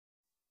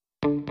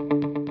Right.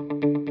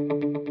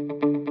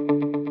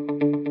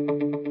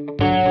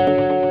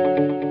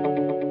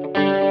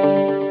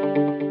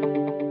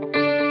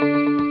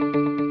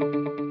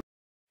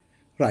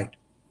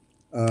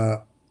 Uh,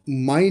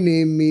 my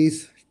name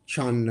is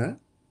Channa.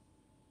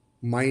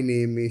 My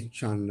name is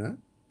Channa.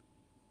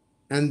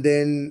 And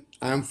then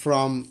I'm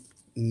from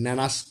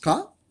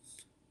Nanaska.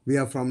 We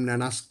are from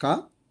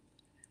Nanaska.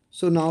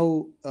 So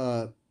now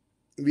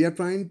we are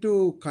trying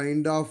to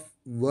kind of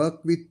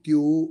work with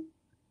you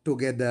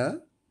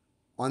together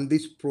on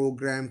this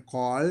program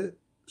called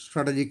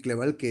Strategic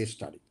Level Case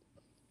Study.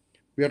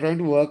 We are trying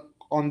to work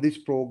on this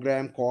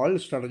program called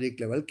Strategic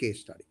Level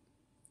Case Study.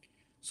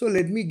 So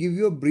let me give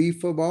you a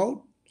brief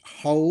about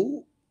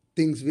how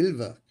things will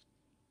work.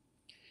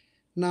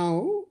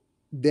 Now,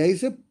 there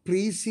is a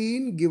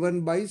pre-scene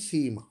given by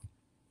SEMA.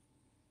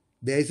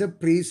 There is a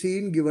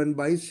pre-scene given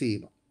by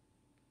SEMA.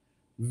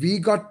 We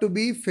got to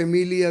be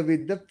familiar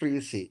with the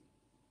pre-scene.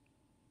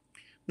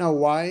 Now,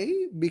 why?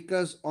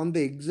 Because on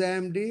the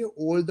exam day,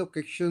 all the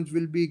questions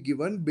will be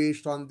given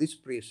based on this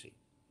pre-scene.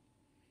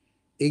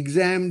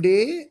 Exam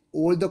day,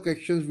 all the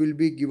questions will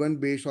be given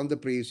based on the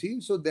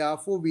pre-scene. So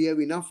therefore, we have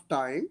enough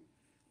time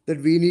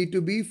that we need to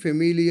be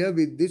familiar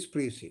with this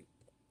pre-scene.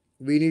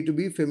 We need to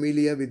be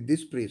familiar with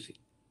this pre-scene.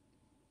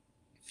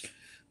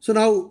 So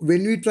now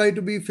when we try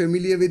to be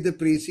familiar with the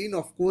pre-scene,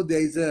 of course,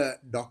 there is a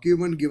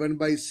document given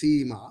by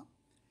SEMA.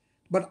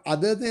 But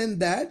other than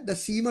that, the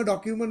SEMA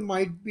document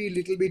might be a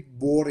little bit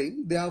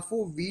boring.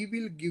 Therefore, we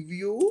will give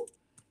you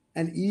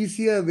an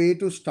easier way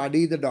to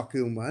study the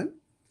document.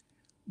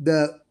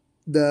 The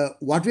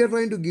what we are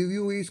trying to give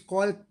you is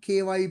called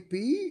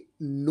KYP,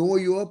 Know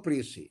Your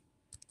Pre-scene.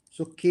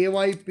 So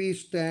KYP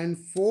stand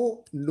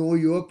for Know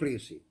Your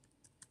Pre-scene.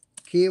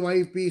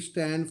 KYP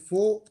stand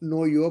for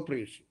Know Your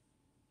Pre-scene.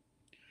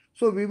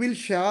 So we will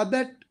share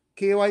that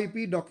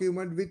KYP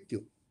document with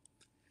you.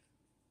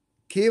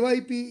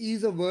 KYP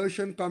is a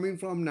version coming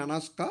from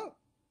Nanaska.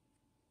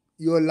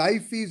 Your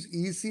life is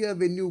easier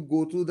when you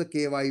go through the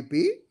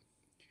KYP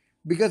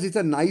because it's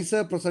a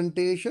nicer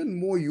presentation,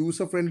 more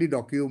user-friendly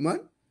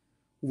document.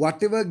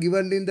 Whatever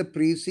given in the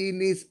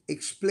pre-scene is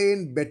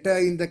explained better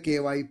in the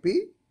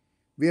KYP.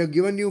 We have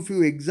given you a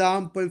few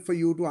examples for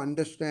you to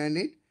understand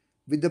it.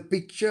 With the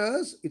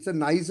pictures, it's a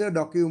nicer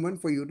document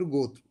for you to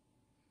go through.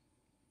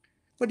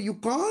 But you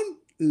can't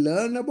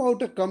learn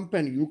about a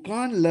company. You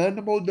can't learn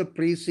about the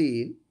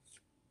pre-scene.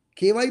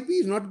 KYP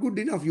is not good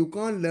enough. You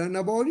can't learn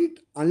about it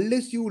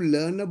unless you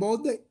learn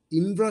about the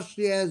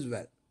industry as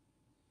well.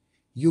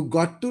 You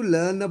got to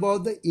learn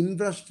about the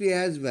industry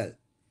as well.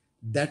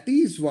 That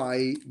is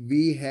why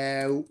we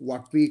have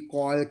what we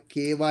call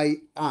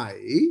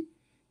KYI.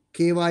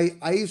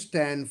 KYI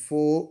stand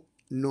for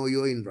Know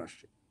Your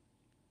Industry.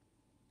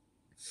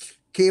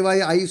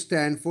 KYI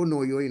stand for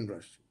Know Your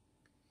Industry.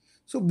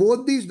 So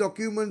both these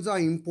documents are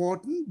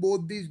important.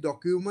 Both these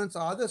documents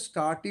are the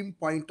starting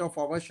point of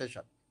our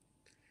session.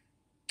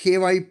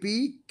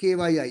 KYP,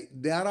 KYI.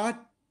 There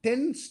are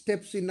 10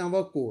 steps in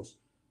our course.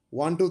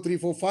 1, 2, 3,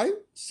 4, 5,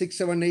 6,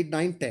 7, 8,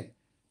 9, 10.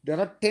 There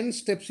are 10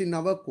 steps in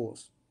our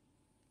course.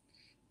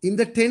 In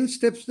the 10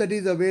 steps that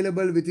is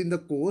available within the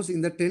course,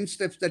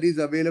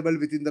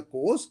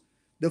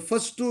 the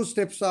first 2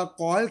 steps are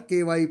called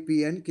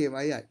KYP and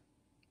KYI.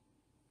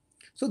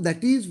 So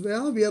that is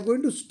where we are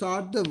going to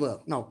start the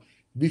work. Now,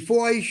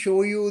 before I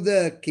show you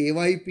the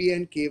KYP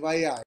and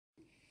KYI,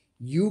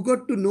 you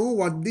got to know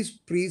what this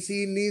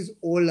pre-scene is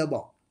all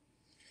about.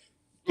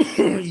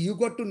 You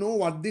got to know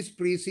what this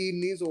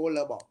pre-scene is all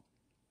about.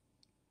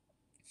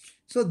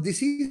 So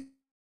this is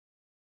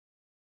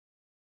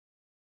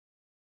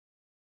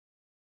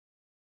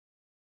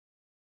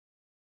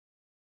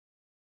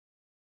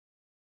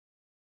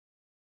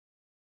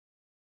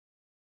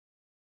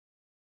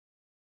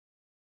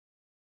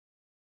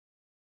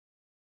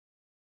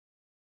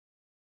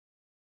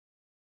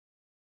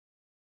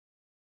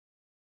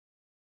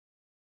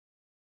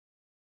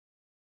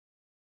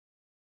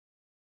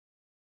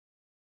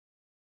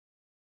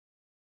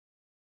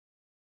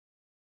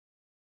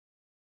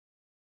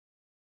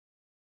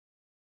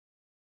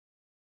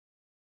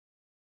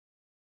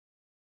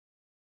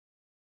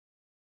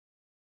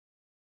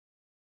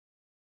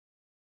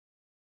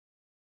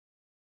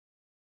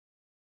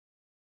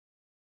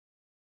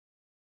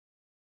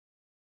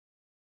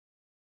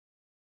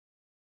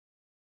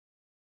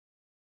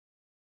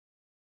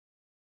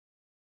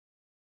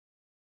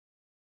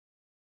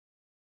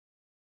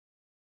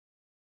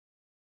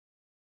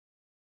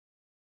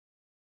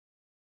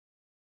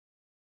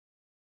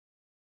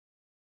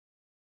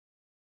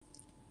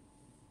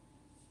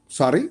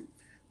sorry,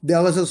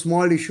 there was a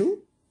small issue.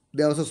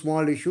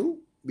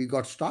 We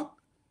got stuck.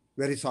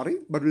 Very sorry,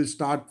 but we'll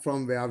start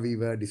from where we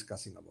were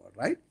discussing about,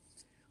 right?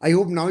 I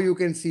hope now you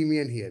can see me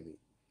and hear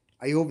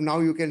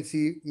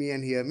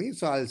me.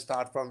 So I'll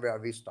start from where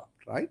we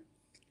stopped, right?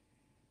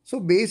 So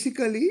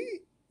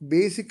basically,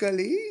 there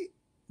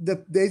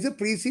is a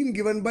pre-scene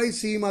given by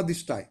SEMA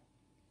this time.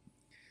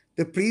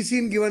 The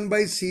pre-scene given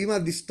by SEMA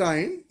this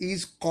time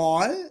is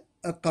called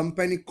a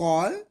company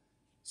called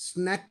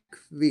Snack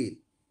Wheel.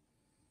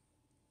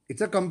 It's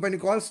a company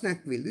called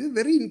Snackville. This is a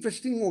very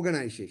interesting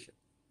organization.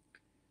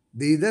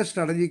 This is the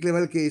strategic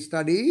level case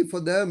study for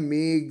the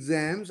May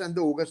exams and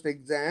the August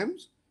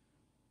exams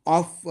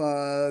of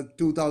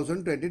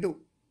 2022.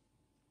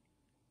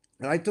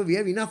 Right, so we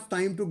have enough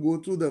time to go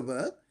through the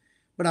work,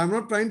 but I'm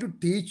not trying to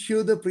teach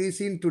you the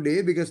pre-scene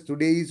today because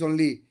today is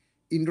only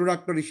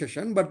introductory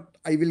session, but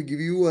I will give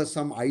you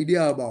some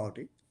idea about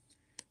it.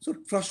 So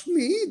trust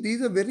me, this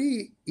is a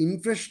very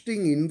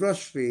interesting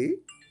industry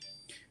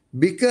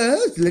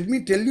because let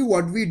me tell you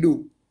what we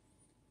do.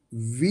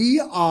 We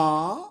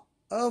are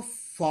a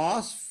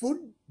fast food,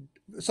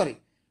 sorry,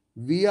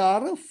 we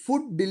are a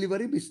food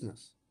delivery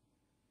business.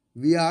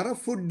 We are a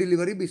food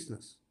delivery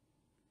business.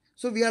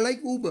 So we are like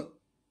Uber.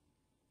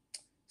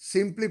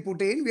 Simply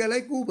put in, we are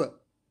like Uber.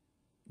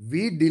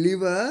 We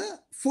deliver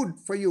food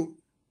for you.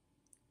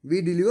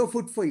 We deliver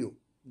food for you.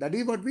 That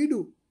is what we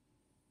do.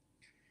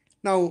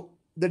 Now,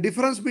 the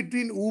difference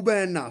between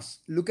Uber and us,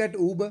 look at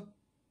Uber.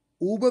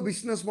 Uber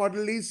business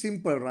model is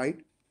simple,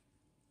 right?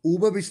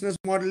 Uber business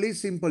model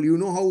is simple. You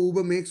know how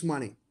Uber makes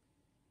money.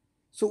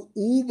 So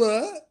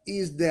Uber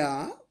is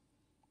there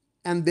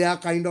and they are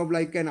kind of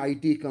like an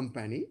IT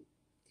company.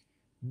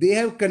 They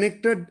have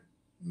connected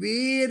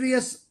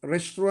various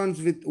restaurants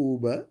with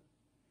Uber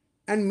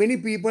and many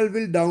people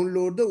will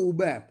download the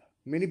Uber app.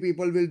 Many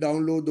people will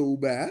download the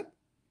Uber app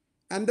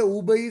and the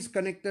Uber is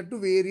connected to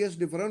various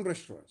different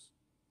restaurants.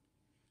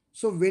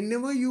 So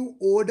whenever you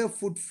order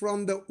food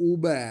from the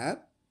Uber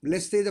app,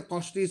 let's say the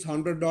cost is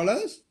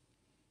 $100,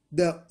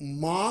 the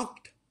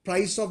marked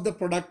price of the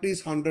product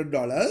is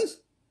 $100.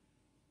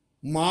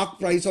 Marked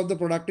price of the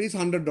product is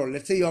 $100.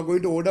 Let's say you are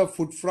going to order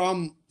food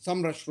from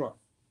some restaurant.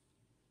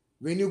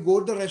 When you go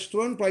to the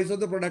restaurant, price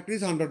of the product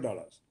is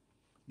 $100.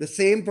 The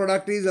same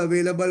product is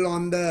available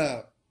on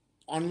the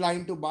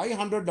online to buy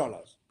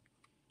 $100.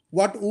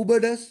 What Uber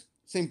does?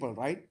 Simple,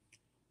 right?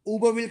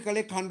 Uber will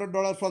collect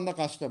 $100 from the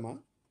customer.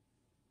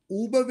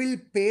 Uber will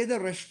pay the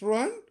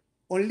restaurant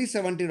only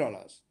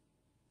 $70,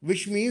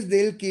 which means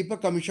they'll keep a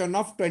commission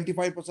of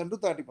 25% to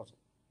 30%.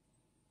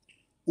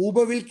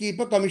 Uber will keep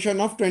a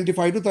commission of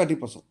 25 to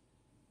 30%.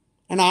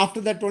 And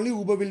after that only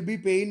Uber will be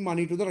paying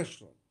money to the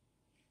restaurant.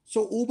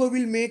 So Uber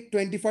will make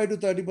 25 to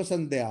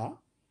 30% there.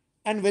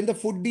 And when the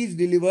food is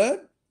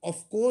delivered,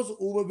 of course,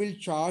 Uber will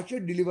charge a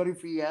delivery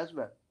fee as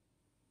well.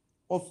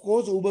 Of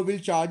course, Uber will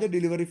charge a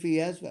delivery fee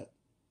as well.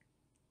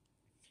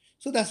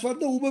 So that's what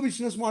the Uber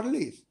business model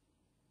is.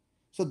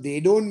 So they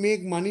don't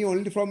make money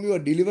only from your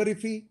delivery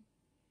fee.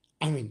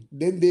 I mean,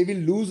 then they will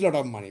lose a lot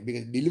of money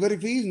because delivery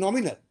fee is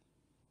nominal.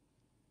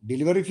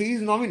 Delivery fee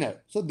is nominal.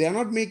 So they are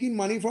not making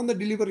money from the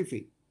delivery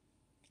fee.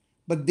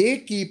 But they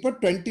keep a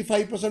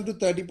 25% to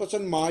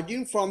 30%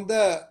 margin from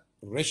the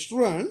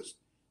restaurants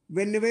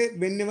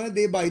whenever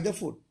they buy the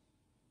food.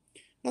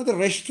 Now the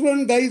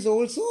restaurant guys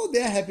also,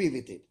 they are happy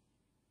with it.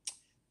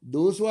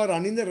 Those who are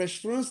running the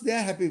restaurants, they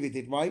are happy with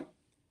it. Why?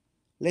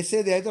 Let's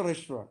say they are the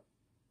restaurant.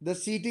 The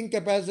seating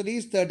capacity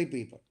is 30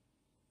 people.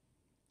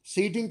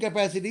 Seating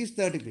capacity is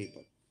 30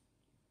 people.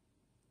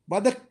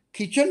 But the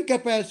kitchen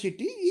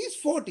capacity is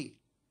 40.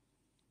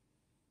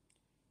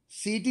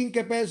 Seating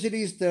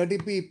capacity is 30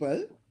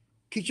 people.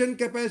 Kitchen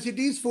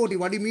capacity is 40.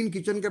 What do you mean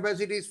kitchen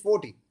capacity is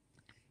 40?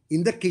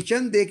 In the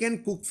kitchen, they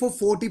can cook for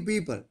 40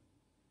 people.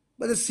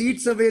 But the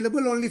seats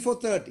available only for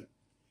 30.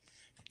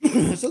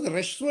 So the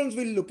restaurants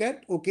will look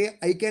at, okay,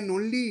 I can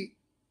only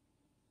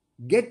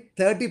get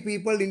 30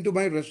 people into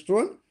my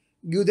restaurant,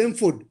 give them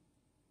food.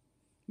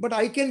 But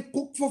I can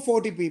cook for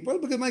 40 people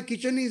because my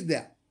kitchen is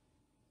there.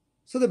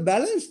 So the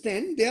balance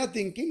 10, they are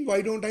thinking,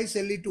 why don't I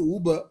sell it to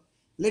Uber?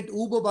 Let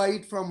Uber buy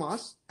it from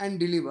us and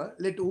deliver.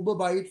 Let Uber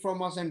buy it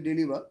from us and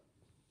deliver.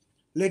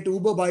 Let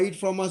Uber buy it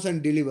from us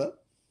and deliver.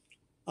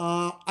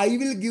 I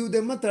will give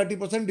them a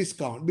 30%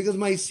 discount because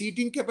my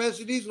seating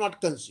capacity is not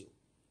consumed.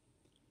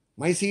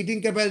 My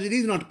seating capacity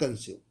is not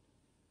consumed.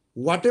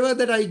 Whatever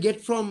that I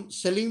get from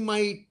selling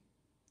my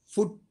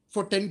food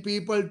for 10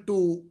 people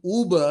to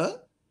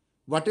Uber,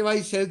 whatever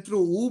I sell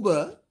through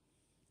Uber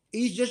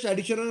is just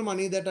additional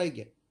money that I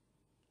get.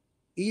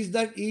 Is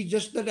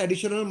just that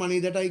additional money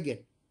that I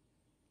get.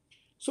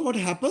 So what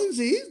happens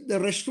is the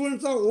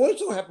restaurants are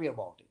also happy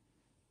about it.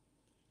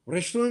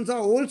 Restaurants are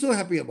also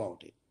happy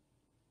about it.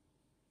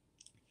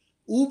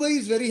 Uber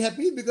is very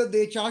happy because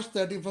they charge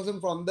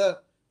 30% from the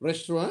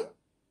restaurant.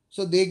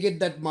 So they get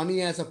that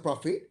money as a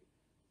profit.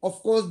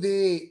 Of course,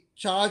 they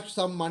charge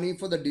some money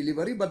for the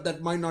delivery, but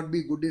that might not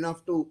be good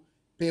enough to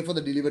pay for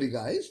the delivery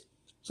guys.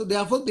 So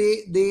therefore,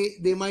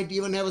 they might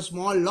even have a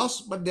small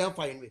loss, but they are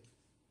fine with it.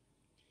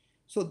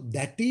 So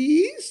that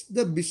is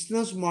the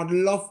business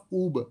model of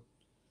Uber.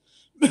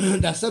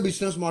 That's the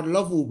business model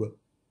of Uber,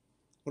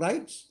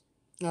 right?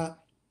 Now,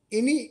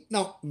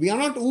 we are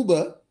not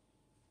Uber.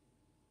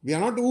 We are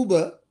not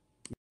Uber.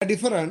 We are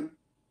different.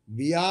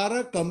 We are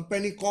a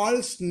company called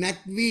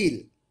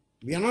Snackville.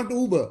 We are not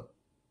Uber.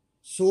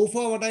 So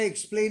far, what I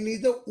explained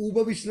is the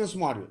Uber business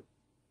model.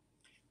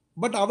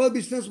 But our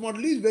business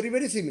model is very,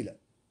 very similar.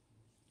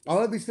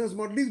 Our business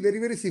model is very,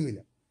 very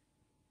similar.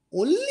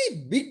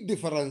 Only big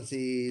difference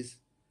is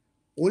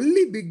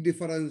Only big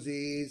difference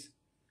is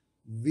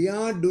we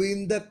are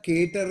doing the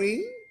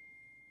catering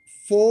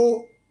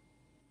for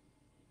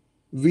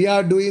we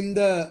are doing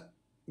the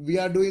we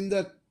are doing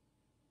the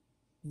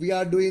we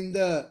are doing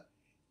the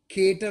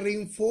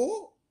catering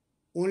for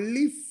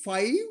only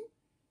 5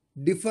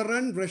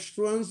 different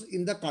restaurants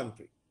in the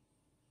country.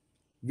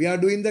 We are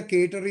doing the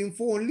catering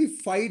for only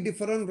 5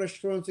 different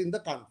restaurants in the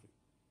country.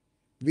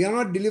 We are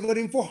not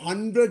delivering for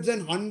hundreds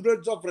and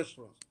hundreds of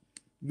restaurants.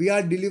 We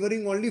are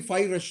delivering only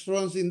 5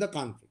 restaurants in the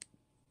country.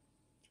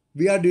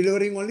 We are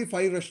delivering only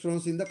 5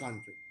 restaurants in the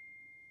country.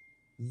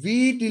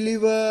 We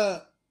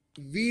deliver,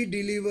 we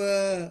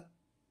deliver,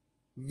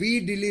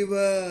 we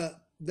deliver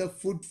the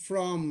food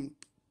from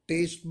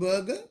Taste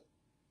Burger.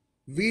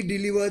 We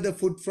deliver the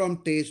food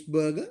from Taste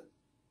Burger.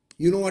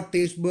 You know what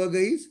Taste Burger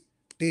is?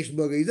 Taste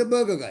Burger is a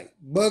burger guy,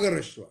 burger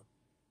restaurant.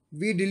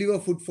 We deliver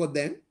food for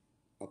them.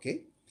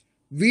 Okay.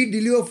 We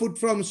deliver food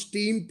from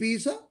Steam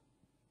Pizza.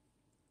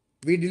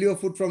 We deliver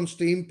food from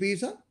Steam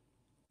Pizza.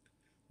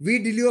 We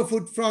deliver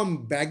food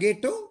from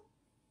Baguetto,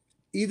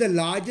 is the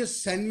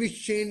largest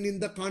sandwich chain in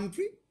the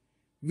country.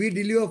 We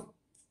deliver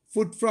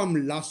food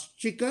from Lust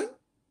Chicken.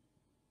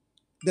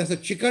 There's a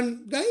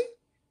chicken guy.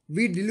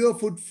 We deliver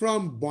food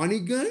from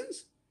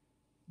Bonnigan's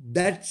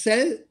that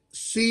sell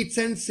sweets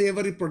and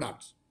savory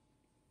products.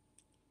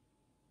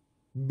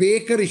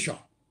 Bakery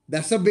shop.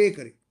 That's a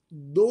bakery.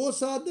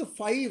 Those are the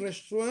 5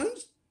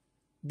 restaurants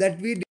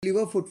that we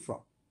deliver food from.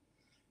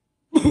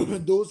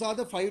 Those are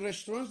the 5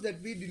 restaurants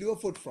that we deliver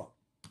food from.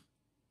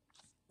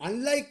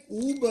 Unlike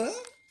Uber,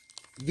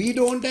 we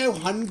don't have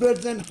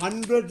hundreds and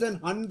hundreds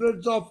and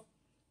hundreds of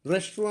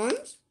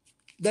restaurants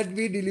that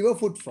we deliver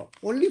food from.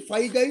 Only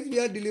 5 guys we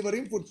are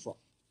delivering food from.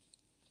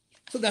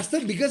 So that's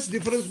the biggest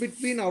difference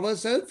between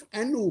ourselves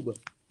and Uber.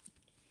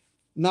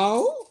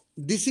 Now,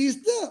 this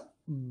is the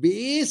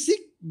basic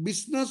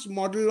business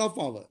model of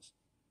ours.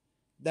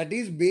 That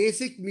is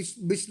basic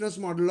business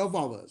model of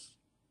ours.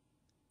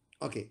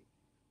 Okay.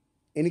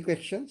 Any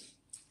questions?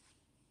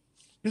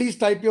 Please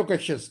type your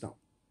questions now.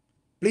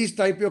 Please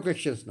type your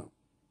questions now.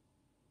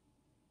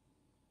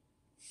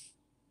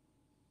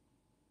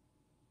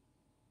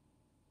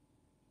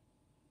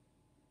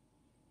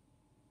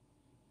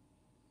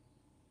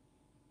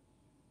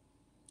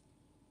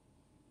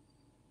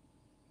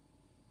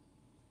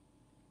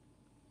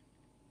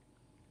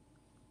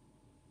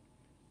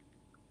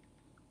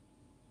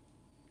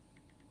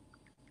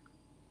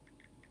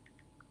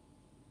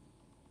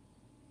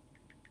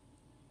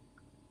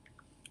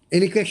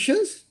 Any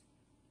questions?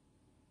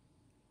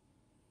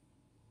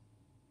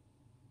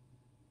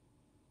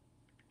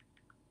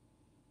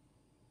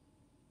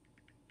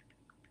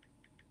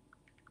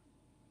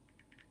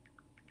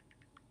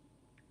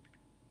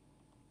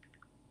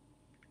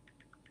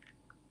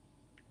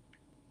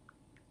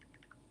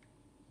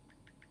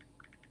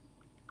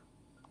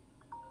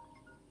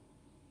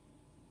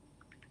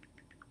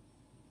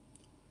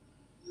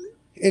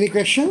 Any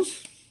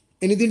questions?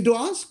 Anything to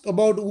ask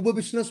about Uber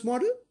business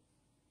model?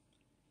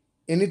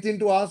 Anything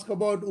to ask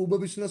about Uber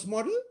business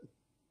model?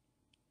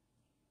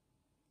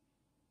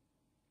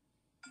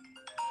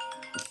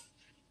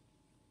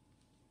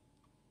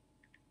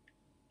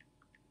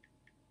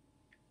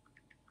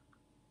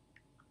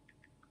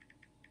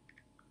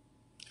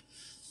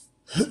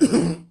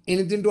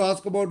 Anything to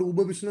ask about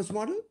Uber business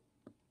model?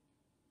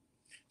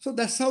 So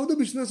that's how the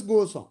business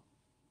goes on.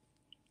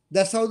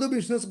 That's how the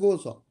business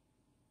goes on.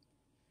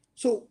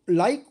 So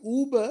like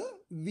Uber,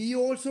 we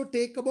also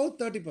take about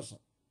 30%.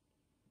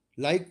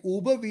 Like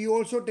Uber, we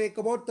also take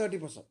about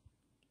 30%.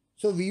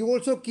 So we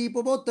also keep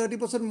about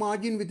 30%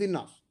 margin within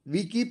us.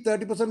 We keep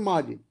 30%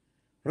 margin.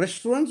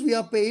 Restaurants we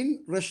are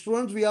paying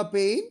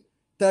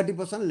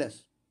 30%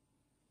 less.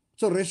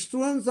 So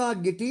restaurants are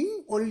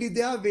getting only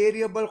their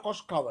variable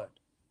cost covered.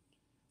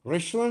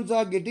 Restaurants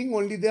are getting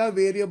only their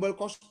variable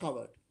cost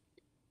covered.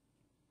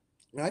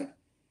 Right?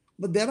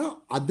 But there are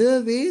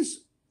other ways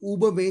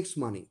Uber makes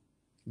money.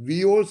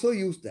 We also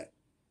use that.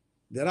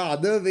 There are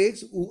other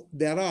ways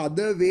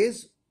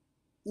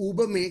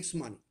Uber makes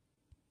money.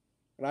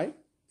 Right?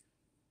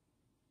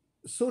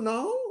 So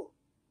now,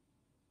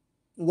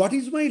 what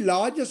is my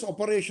largest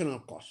operational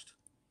cost?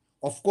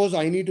 Of course,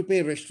 I need to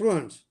pay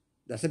restaurants.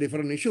 That's a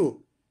different issue.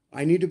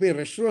 I need to pay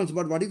restaurants,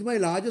 but what is my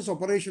largest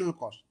operational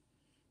cost?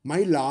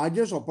 My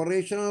largest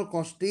operational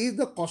cost is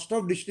the cost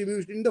of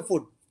distributing the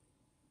food.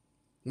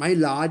 My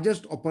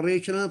largest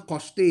operational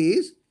cost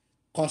is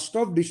cost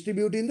of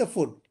distributing the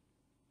food.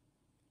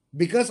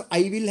 Because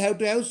I will have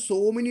to have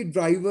so many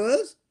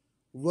drivers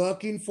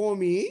working for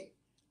me.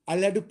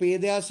 I'll have to pay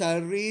their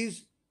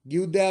salaries,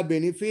 give their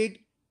benefit,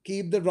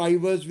 keep the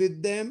drivers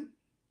with them,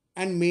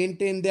 and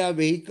maintain their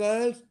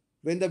vehicles.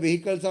 When the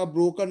vehicles are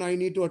broken, I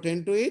need to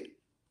attend to it.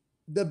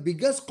 The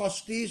biggest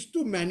cost is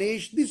to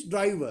manage these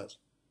drivers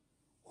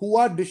who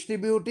are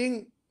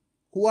distributing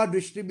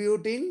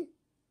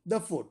the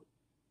food.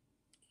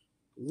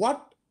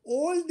 What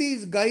all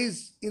these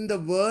guys in the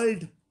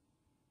world,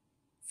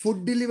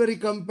 food delivery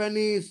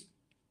companies,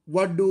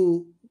 what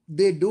do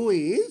they do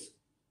is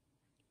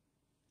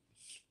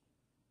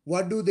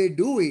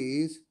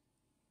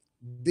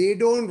They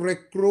don't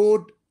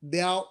recruit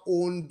their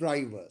own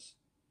drivers.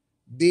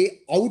 They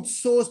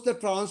outsource the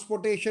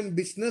transportation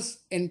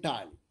business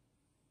entirely.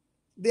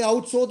 They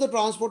outsource the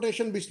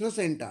transportation business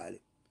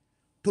entirely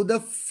to the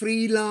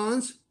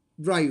freelance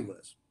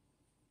drivers.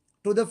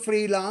 To the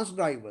freelance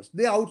drivers.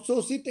 They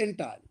outsource it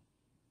entirely.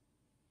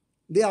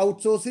 They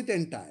outsource it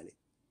entirely.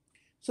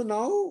 So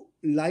now,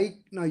 like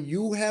now,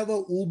 you have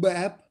a Uber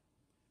app.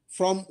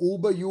 From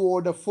Uber, you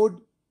order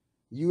food.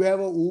 You have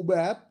a Uber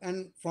app,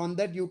 and from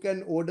that you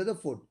can order the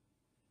food.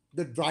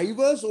 The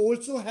drivers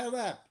also have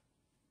app.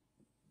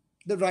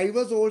 The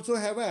drivers also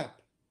have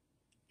app.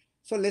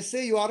 So let's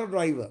say you are a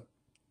driver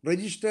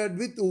registered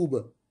with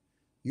Uber.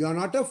 You are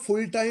not a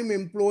full-time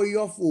employee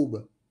of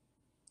Uber.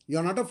 You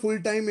are not a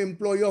full-time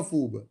employee of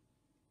Uber.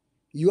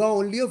 You are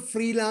only a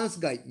freelance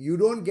guy. You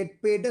don't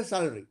get paid a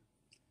salary.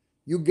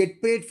 You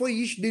get paid for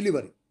each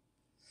delivery.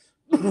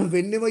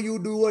 Whenever you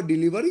do a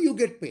delivery, you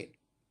get paid.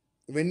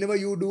 Whenever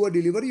you do a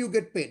delivery, you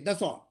get paid.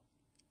 That's all.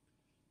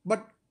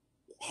 But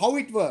how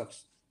it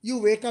works? You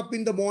wake up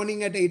in the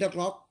morning at 8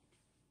 o'clock.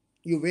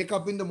 You wake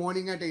up in the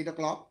morning at 8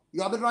 o'clock.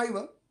 You are the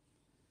driver.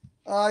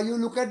 You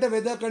look at the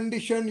weather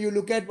condition. You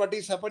look at what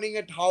is happening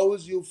at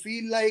house. You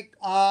feel like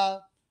I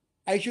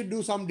should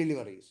do some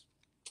deliveries.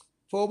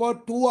 For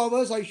about 2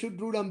 hours, I should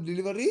do some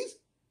deliveries.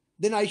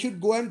 Then I should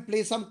go and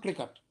play some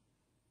cricket.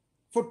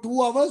 For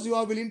 2 hours, you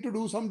are willing to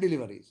do some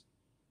deliveries.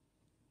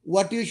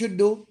 What you should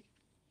do?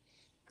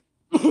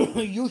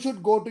 You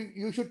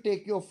should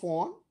take your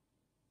phone,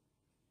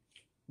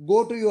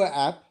 go to your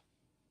app.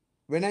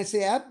 When I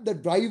say app, the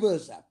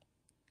driver's app.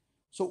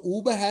 So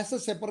Uber has a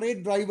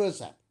separate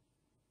driver's app.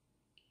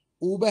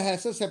 Uber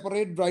has a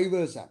separate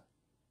driver's app.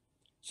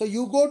 So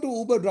you go to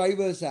Uber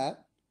driver's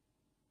app.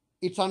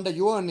 It's under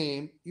your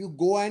name. You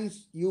go and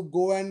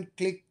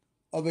click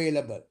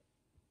available.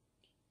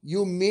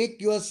 You make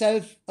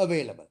yourself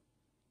available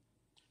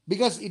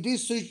because it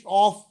is switched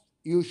off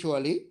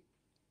usually.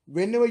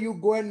 Whenever you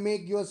go and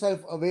make yourself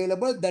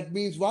available, that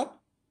means what?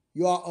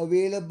 You are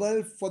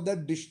available for the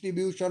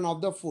distribution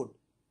of the food.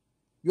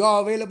 You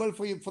are available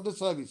for the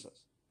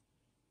services.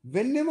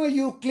 Whenever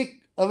you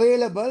click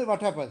available,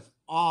 what happens?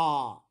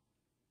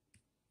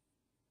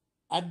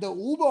 At the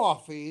Uber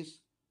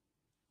office,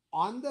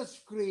 on the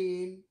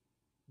screen,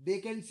 they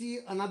can see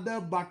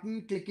another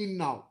button clicking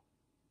now.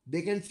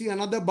 They can see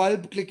another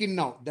bulb clicking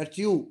now. That's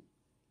you.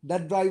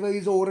 That driver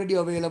is already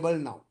available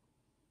now.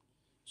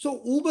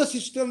 So Uber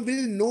system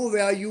will know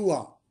where you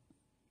are.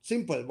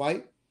 Simple.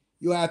 Why?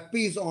 Your app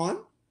is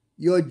on.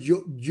 Your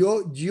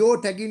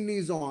geotagging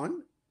is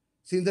on.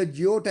 Since the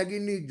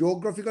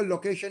geographical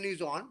location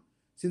is on,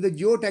 since the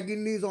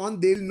geotagging is on,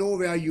 they'll know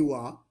where you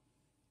are.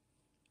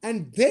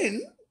 And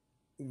then,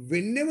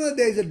 whenever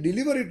there is a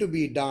delivery to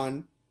be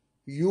done,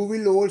 you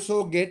will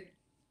also get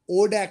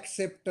order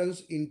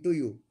acceptance into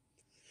you.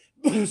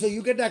 So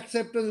you get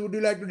acceptance. Would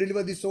you like to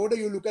deliver this order?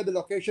 You look at the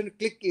location,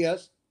 click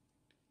yes.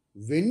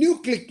 When you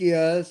click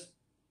yes,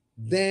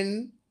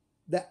 then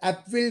the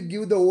app will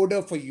give the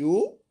order for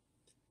you.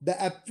 The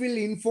app will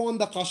inform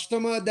the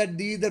customer that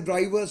this is the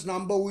driver's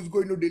number who is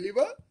going to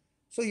deliver.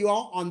 So you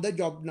are on the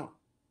job now.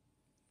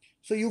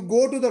 So you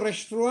go to the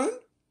restaurant.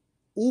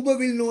 Uber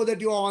will know that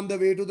you are on the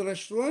way to the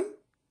restaurant.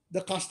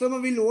 The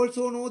customer will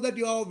also know that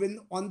you are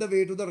on the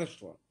way to the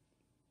restaurant.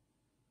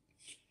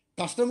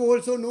 Customer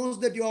also knows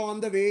that you are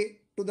on the way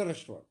to the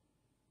restaurant.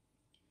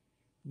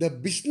 The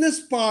business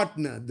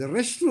partner, the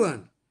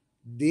restaurant,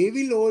 they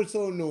will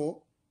also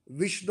know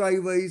which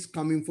driver is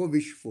coming for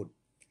which food.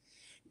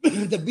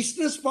 The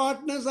business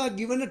partners are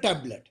given a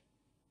tablet.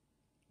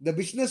 The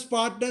business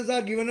partners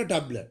are given a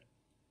tablet.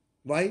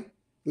 Why?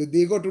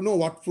 They got to know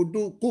what food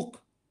to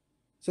cook.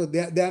 So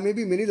there may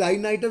be many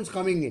line items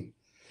coming in.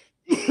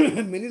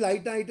 Many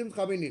line items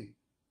coming in.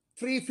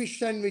 3 fish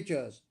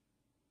sandwiches,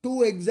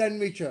 2 egg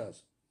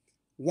sandwiches,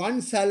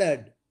 1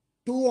 salad,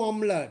 2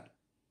 omelette.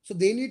 So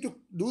they need to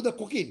do the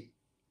cooking.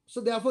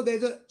 So therefore there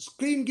is a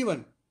screen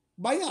given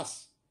by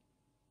us,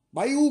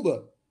 by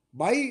Uber,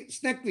 by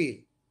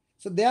Snackwheel.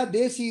 So there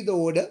they see the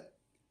order.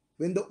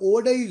 When the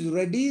order is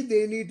ready,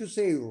 they need to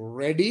say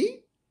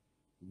ready.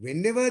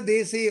 Whenever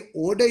they say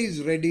order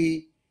is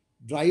ready,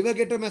 driver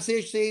get a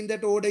message saying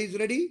that order is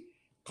ready.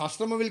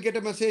 Customer will get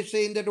a message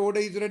saying that order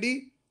is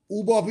ready.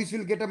 Uber office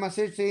will get a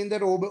message saying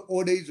that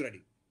order is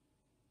ready.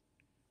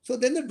 So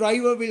then the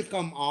driver will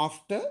come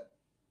after.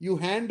 You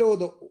hand over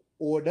the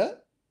order.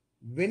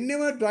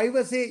 Whenever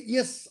driver say,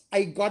 yes,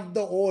 I got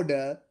the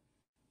order,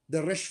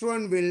 the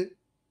restaurant will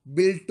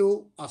bill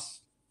to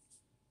us.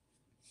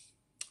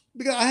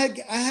 Because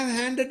I have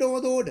handed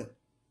over the order.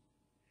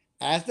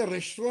 As the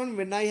restaurant,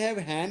 when I have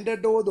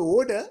handed over the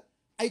order,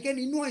 I can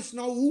invoice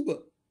now Uber.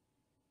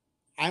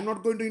 I'm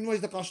not going to invoice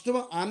the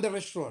customer. I'm the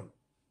restaurant.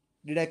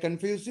 Did I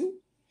confuse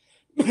you?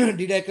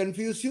 Did I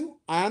confuse you?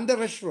 I am the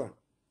restaurant.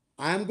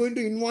 I am going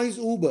to invoice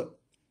Uber.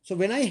 So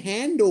when I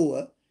hand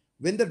over,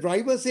 when the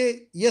driver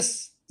say,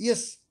 yes,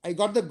 I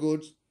got the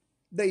goods,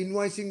 the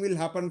invoicing will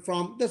happen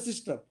from the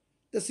system.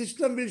 The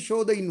system will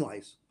show the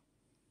invoice.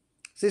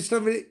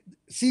 System will,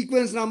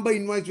 sequence number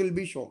invoice will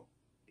be shown.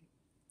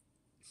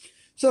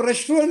 So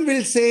restaurant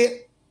will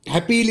say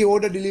happily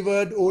order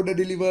delivered, order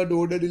delivered,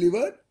 order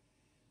delivered.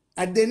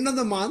 At the end of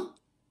the month,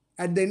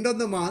 at the end of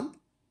the month,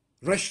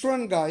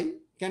 restaurant guy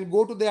can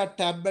go to their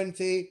tab and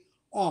say,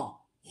 oh,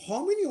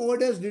 how many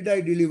orders did I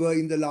deliver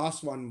in the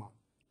last 1 month?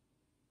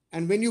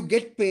 And when you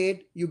get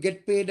paid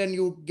and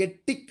you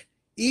get tick.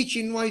 Each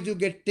invoice you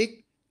get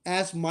tick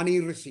as money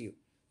received.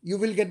 You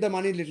will get the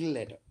money little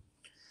later.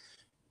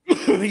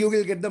 You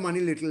will get the money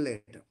little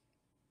later.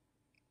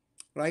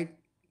 Right?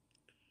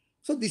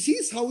 So this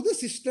is how the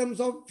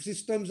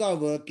systems are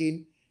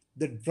working.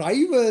 The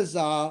drivers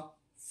are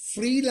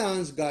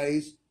freelance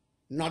guys,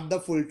 not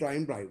the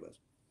full-time drivers.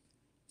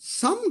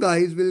 Some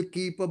guys will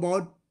keep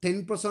about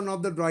 10%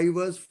 of the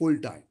drivers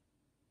full-time.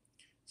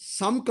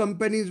 Some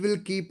companies will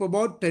keep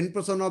about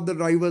 10% of the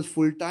drivers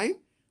full-time,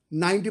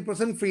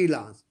 90%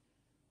 freelance.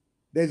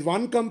 There's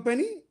one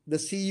company, the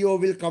CEO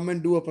will come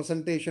and do a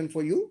presentation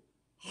for you.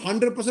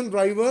 100%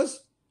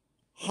 drivers,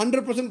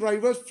 100%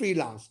 drivers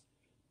freelance.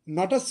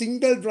 Not a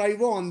single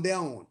driver on their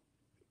own.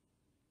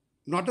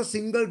 Not a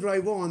single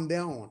driver on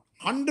their own.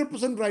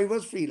 100%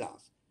 drivers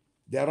freelance.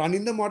 They are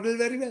running the model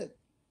very well.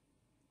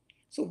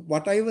 So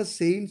what I was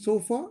saying so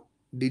far,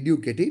 did you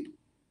get it?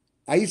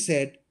 I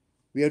said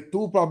we have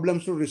two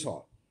problems to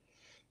resolve.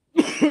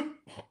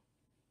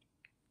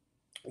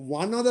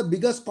 One of the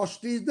biggest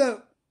cost is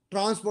the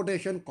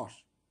transportation cost.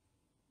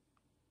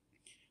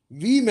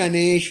 We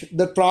manage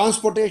the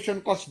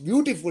transportation cost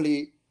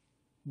beautifully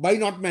by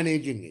not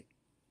managing it.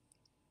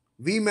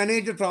 We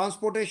manage the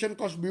transportation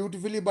cost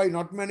beautifully by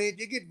not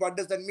managing it. What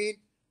does that mean?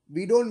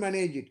 We don't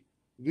manage it.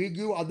 We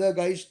give other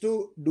guys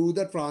to do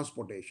the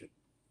transportation.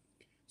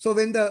 So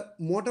when the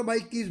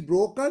motorbike is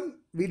broken,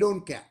 we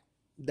don't care.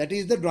 That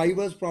is the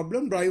driver's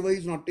problem. Driver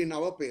is not in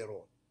our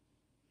payroll.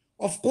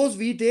 Of course,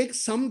 we take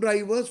some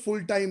drivers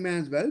full-time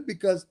as well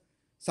because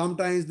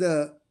sometimes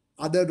the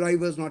other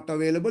drivers not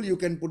available. You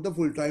can put the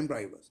full-time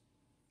drivers.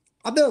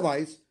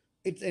 Otherwise,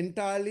 it's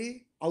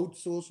entirely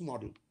outsourced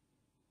model.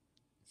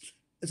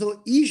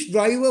 So each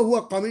driver who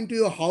are coming to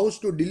your house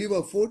to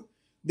deliver food,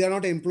 they are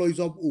not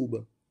employees of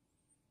Uber.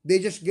 They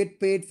just get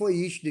paid for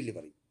each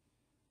delivery.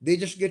 They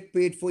just get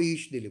paid for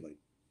each delivery.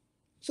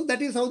 So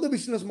that is how the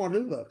business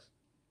model works.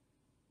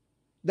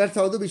 That's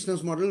how the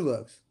business model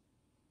works.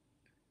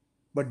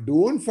 But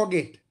don't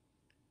forget,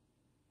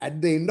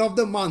 at the end of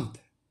the month,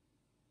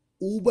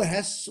 Uber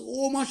has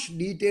so much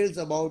details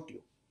about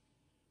you.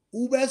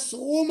 Uber has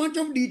so much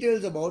of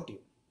details about you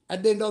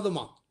at the end of the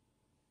month.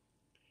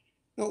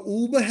 Now,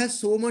 Uber has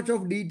so much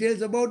of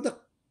details about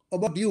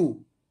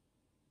you,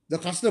 the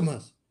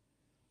customers.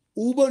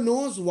 Uber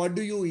knows what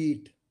do you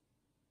eat.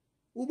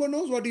 Uber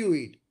knows what you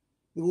eat.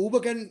 Uber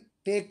can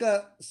take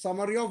a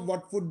summary of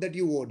what food that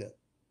you order.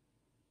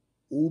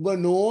 Uber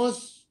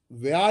knows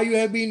where you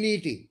have been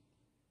eating.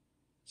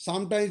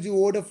 Sometimes you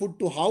order food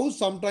to house,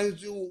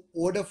 sometimes you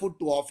order food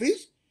to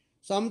office,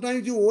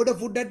 sometimes you order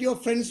food at your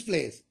friend's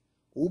place.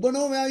 Uber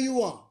know where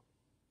you are.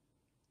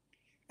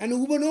 And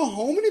Uber know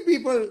how many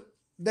people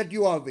that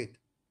you are with.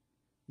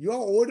 You are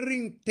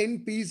ordering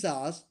 10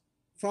 pizzas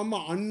from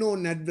an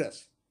unknown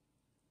address.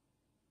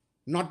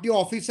 Not your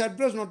office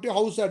address, not your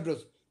house address.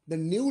 The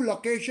new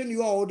location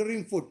you are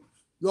ordering food.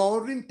 You are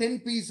ordering 10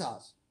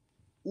 pizzas.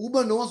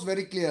 Uber knows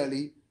very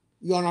clearly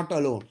you are not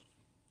alone.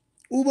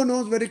 Uber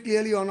knows very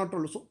clearly you are not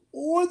alone. So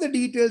all the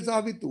details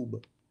are with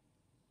Uber.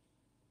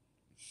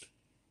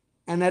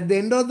 And at the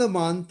end of the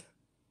month,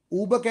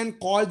 Uber can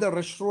call the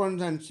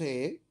restaurants and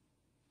say,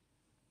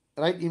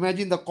 right,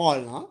 imagine the call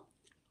now.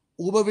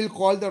 Uber will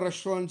call the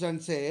restaurants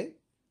and say,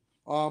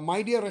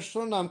 my dear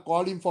restaurant, I'm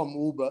calling from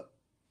Uber.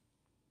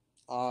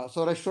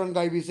 So restaurant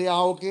guy will say,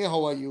 okay,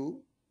 how are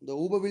you? The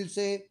Uber will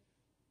say,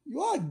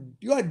 you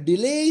are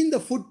delaying the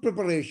food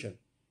preparation.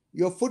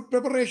 Your food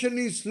preparation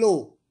is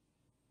slow.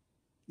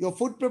 Your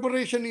food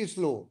preparation is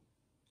slow.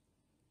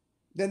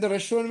 Then the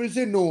restaurant will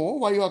say, no,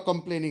 why you are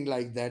complaining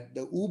like that?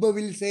 The Uber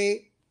will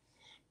say,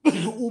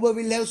 Uber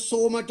will have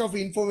so much of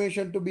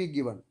information to be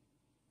given.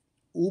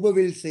 Uber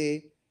will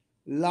say,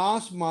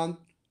 last month,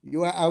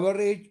 your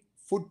average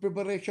food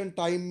preparation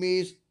time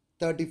is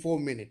 34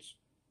 minutes.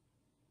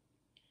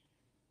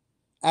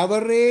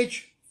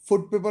 Average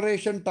food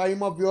preparation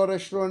time of your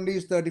restaurant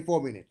is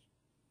 34 minutes.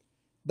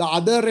 The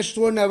other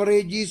restaurant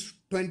average is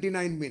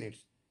 29 minutes.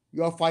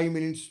 You are 5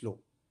 minutes slow.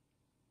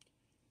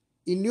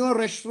 In your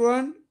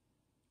restaurant,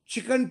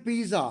 chicken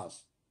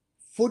pizzas,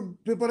 food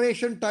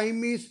preparation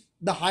time is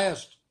the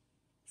highest,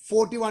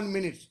 41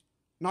 minutes,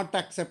 not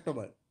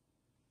acceptable.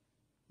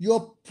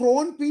 Your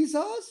prawn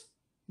pizzas,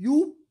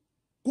 you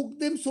cook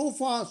them so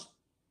fast,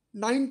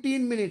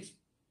 19 minutes.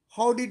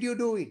 How did you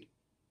do it?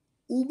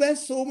 Uber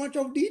has so much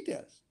of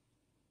details.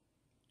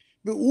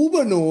 The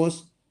Uber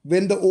knows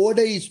when the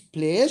order is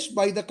placed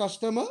by the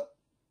customer,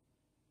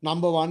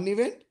 number one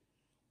event.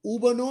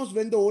 Uber knows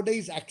when the order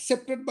is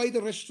accepted by the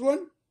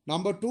restaurant.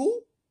 Number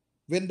two,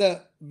 when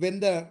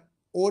the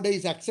order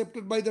is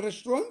accepted by the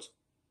restaurants.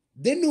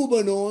 Then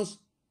Uber knows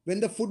when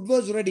the food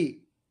was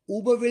ready.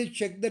 Uber will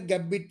check the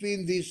gap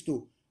between these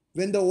two.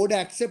 When the order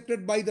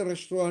accepted by the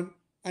restaurant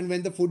and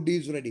when the food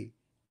is ready.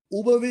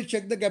 Uber will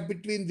check the gap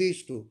between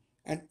these two,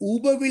 and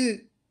Uber will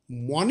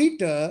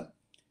monitor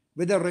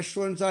whether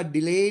restaurants are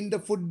delaying the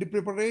food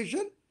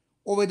preparation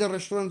or whether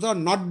restaurants are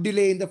not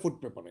delaying the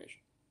food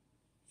preparation.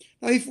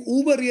 Now, if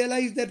Uber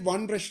realizes that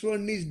one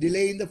restaurant is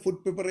delaying the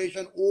food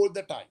preparation all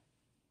the time,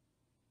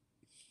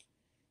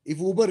 if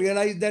Uber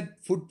realizes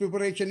that food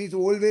preparation is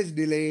always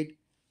delayed,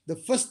 the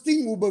first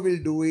thing Uber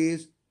will do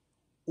is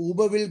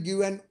Uber will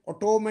give an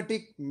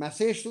automatic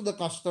message to the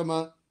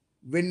customer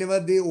whenever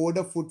they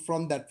order food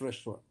from that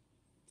restaurant.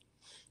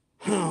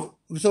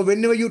 So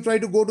whenever you try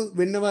to go to,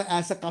 whenever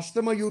as a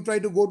customer you try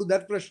to go to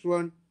that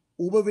restaurant,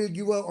 Uber will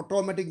give an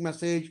automatic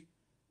message.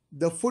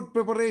 The food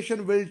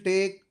preparation will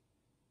take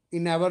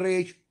in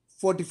average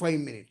 45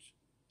 minutes.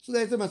 So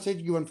there's a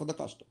message given for the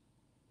customer.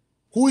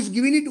 Who is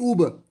giving it?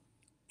 Uber.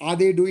 Are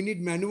they doing it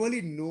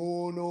manually?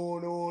 No, no,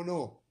 no,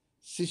 no.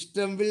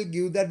 System will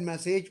give that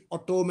message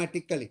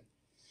automatically.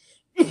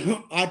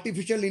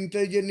 Artificial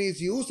intelligence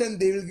is used and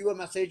they will give a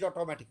message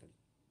automatically.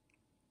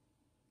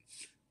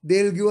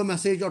 They'll give a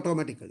message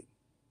automatically.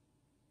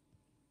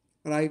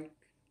 Right?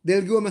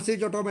 They'll give a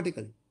message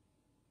automatically.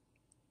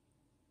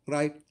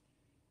 Right?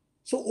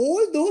 So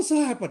all those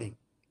are happening.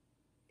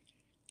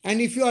 And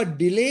if you are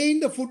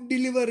delaying the food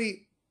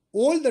delivery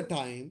all the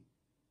time,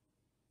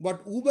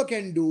 what Uber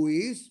can do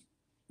is,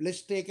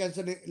 let's take as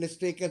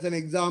an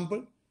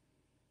example,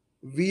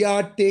 we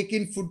are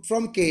taking food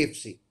from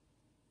KFC.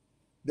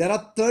 There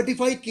are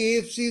 35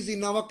 KFCs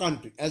in our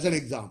country, as an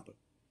example.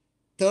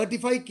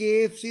 35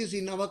 KFCs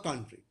in our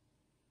country.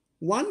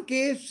 One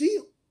KFC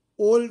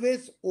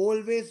always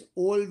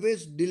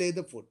delay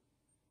the food.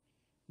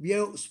 We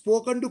have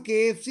spoken to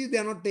KFC, they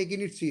are not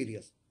taking it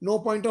serious. No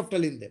point of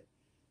telling them.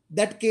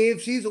 That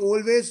KFC is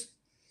always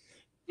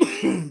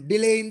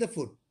delaying the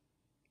food.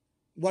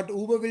 What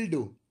Uber will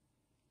do?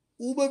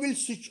 Uber will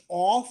switch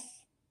off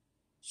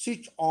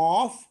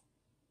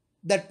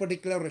that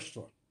particular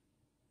restaurant.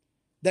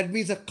 That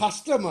means a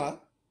customer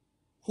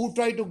who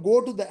try to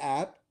go to the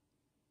app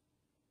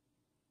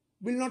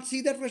will not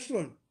see that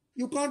restaurant.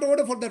 You can't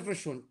order for that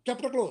restaurant.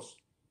 Chapter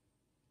closed.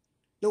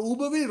 The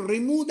Uber will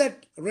remove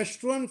that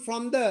restaurant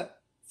from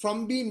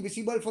being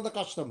visible for the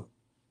customer.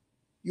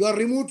 You are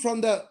removed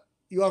from the,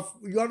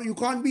 you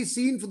can't be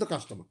seen for the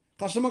customer.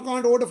 Customer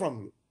can't order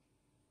from you.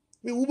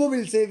 The Uber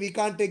will say, we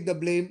can't take the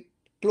blame,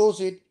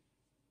 close it,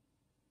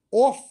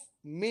 off,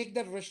 make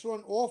that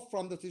restaurant off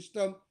from the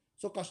system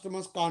so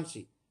customers can't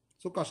see.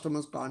 So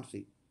customers can't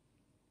see.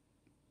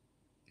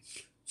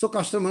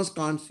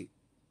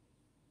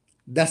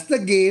 That's the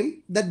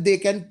game that they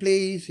can play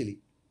easily.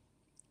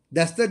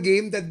 That's the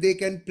game that they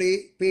can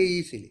pay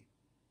easily.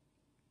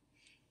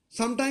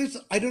 Sometimes,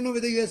 I don't know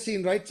whether you have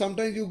seen, right?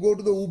 Sometimes you go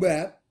to the Uber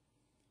app,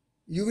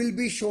 you will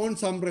be shown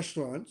some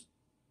restaurants,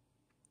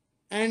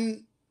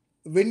 and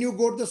when you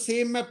go to the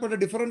same map at a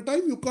different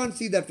time, you can't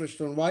see that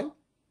restaurant. Why?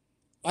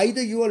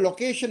 Either your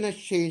location has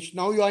changed,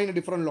 now you are in a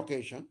different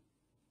location.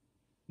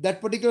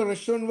 That particular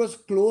restaurant was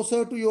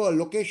closer to your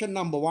location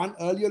number one,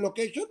 earlier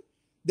location,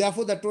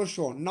 therefore that was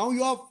shown. Now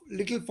you are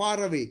little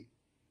far away.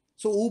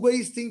 So Uber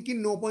is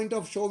thinking no point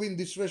of showing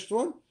this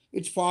restaurant,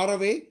 it's far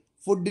away,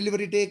 food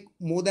delivery take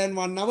more than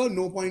 1 hour,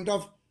 no point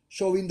of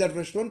showing that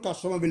restaurant,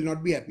 customer will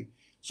not be happy.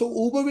 So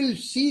Uber will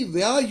see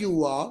where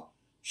you are,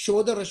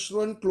 show the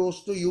restaurant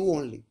close to you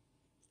only.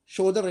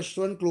 Show the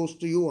restaurant close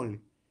to you only.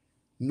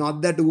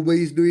 Not that Uber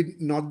is doing,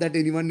 not that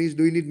anyone is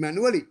doing it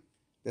manually.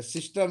 The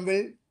system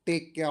will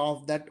take care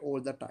of that all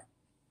the time.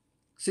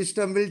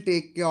 System will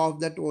take care of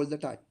that all the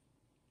time.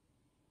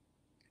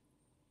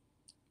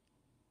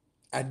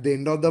 At the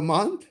end of the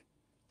month,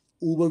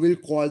 Uber will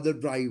call the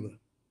driver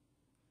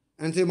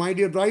and say, my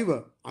dear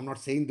driver, I'm not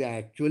saying they're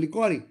actually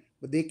calling,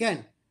 but they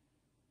can.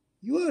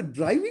 Your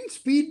driving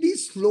speed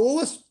is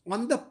slowest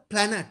on the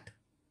planet.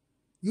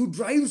 You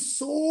drive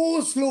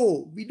so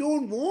slow. We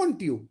don't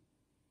want you.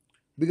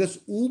 Because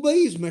Uber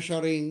is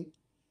measuring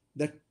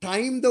the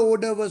time the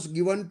order was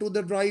given to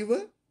the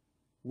driver,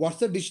 what's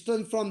the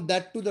distance from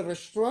that to the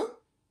restaurant,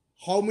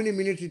 how many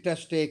minutes it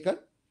has taken.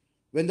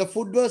 When the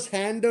food was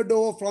handed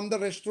over from the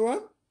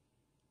restaurant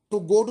to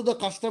go to the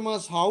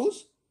customer's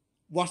house,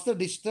 what's the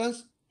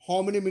distance,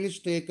 how many minutes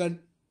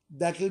taken.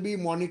 That will be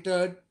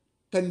monitored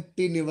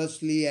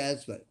continuously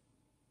as well.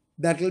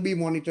 That will be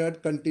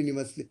monitored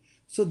continuously.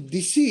 So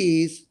this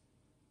is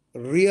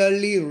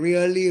really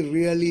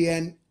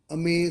an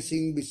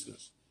amazing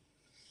business.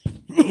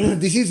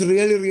 This is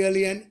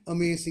really an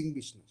amazing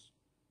business.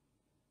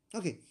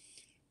 Okay.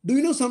 Do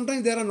you know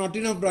sometimes there are not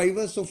enough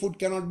drivers, so food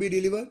cannot be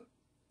delivered?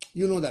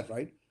 You know that,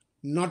 right?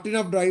 Not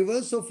enough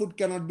drivers, so food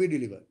cannot be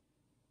delivered.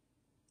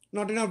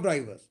 Not enough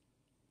drivers.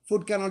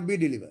 Food cannot be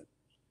delivered.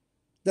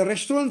 The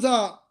restaurants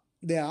are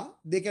there.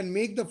 They can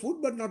make the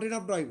food, but not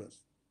enough drivers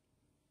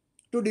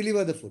to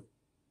deliver the food.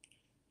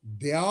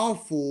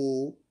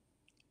 Therefore,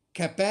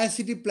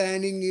 capacity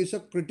planning is a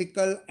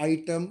critical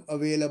item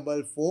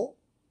available for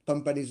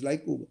companies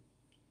like Uber.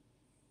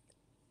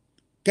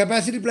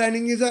 Capacity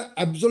planning is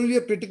absolutely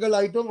a critical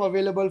item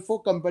available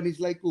for companies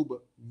like Uber.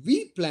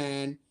 We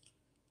plan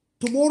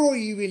tomorrow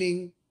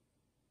evening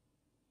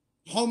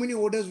how many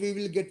orders we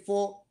will get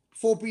for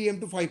 4 p.m.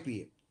 to 5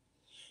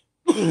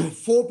 p.m.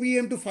 4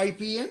 p.m. to 5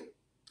 p.m.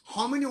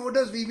 How many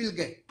orders we will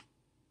get?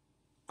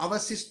 Our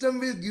system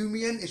will give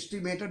me an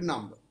estimated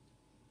number.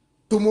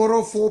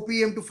 Tomorrow 4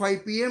 p.m. to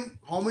 5 p.m.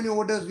 how many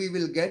orders we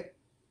will get?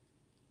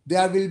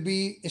 There will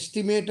be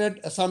estimated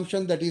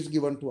assumption that is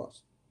given to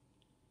us.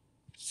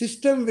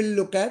 System will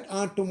look at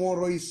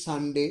tomorrow is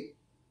Sunday,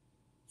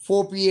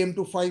 4 p.m.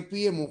 to 5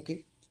 p.m.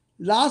 Okay.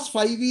 Last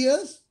 5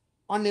 years,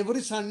 on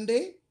every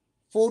Sunday,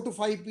 4 to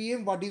 5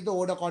 p.m., what is the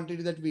order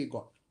quantity that we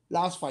got?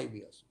 Last 5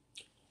 years.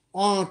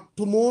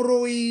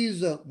 Tomorrow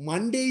is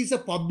Monday is a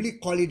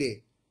public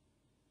holiday.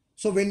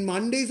 So when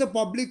Monday is a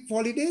public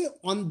holiday,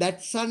 on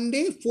that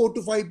Sunday, 4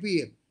 to 5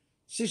 p.m.,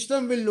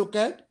 system will look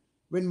at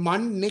when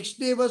next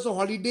day was a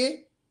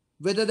holiday,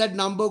 whether that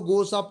number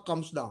goes up,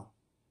 comes down.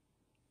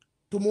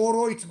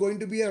 Tomorrow it's going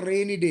to be a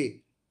rainy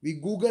day. We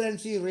Google and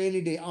see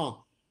rainy day.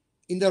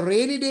 In the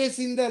rainy days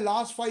in the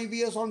last 5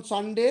 years on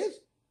Sundays,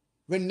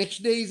 when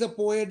next day is a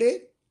poor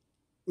day,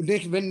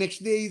 when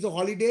next day is a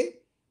holiday,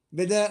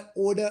 whether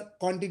order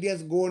quantity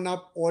has gone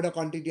up, order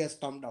quantity has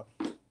come down.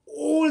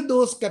 All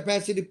those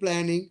capacity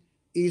planning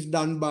is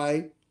done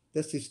by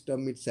the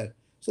system itself.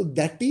 So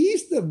that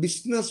is the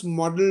business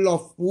model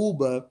of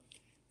Uber,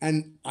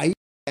 and I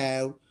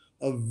have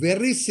a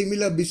very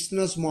similar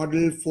business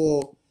model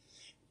for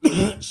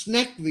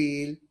Snack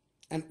Wheel,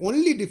 and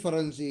only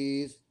difference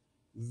is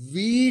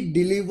we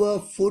deliver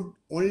food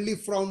only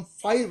from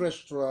 5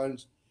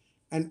 restaurants,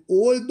 and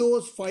all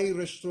those 5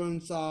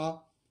 restaurants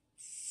are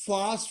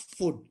fast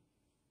food.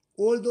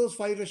 All those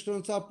 5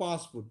 restaurants are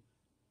fast food.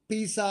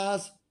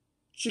 Pizzas,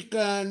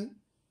 chicken,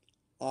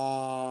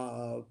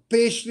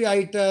 pastry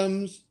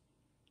items,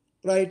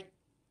 right?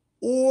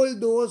 All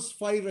those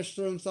 5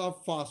 restaurants are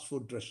fast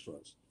food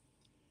restaurants.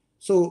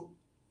 So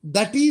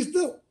that is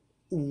the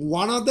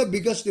one of the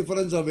biggest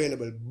difference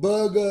available.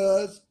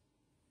 Burgers,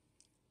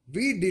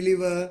 we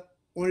deliver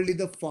only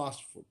the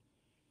fast food.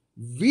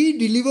 We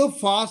deliver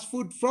fast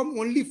food from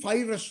only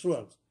 5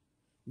 restaurants.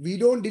 We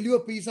don't deliver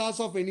pizzas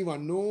of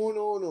anyone. No,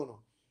 no, no, no.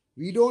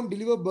 We don't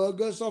deliver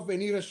burgers of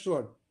any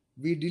restaurant.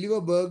 We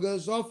deliver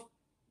burgers of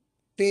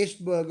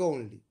Taste Burger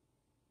only.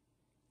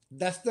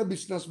 That's the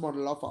business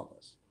model of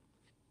ours.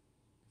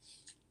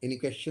 Any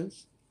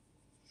questions?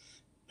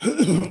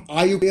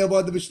 Are you clear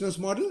about the business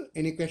model?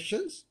 Any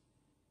questions?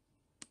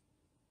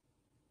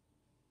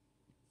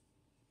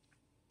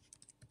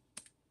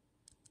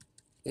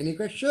 Any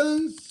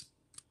questions?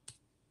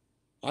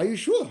 Are you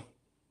sure?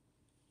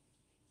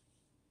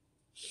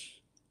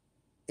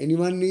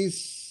 Everyone is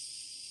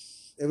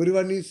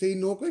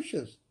saying no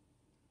questions.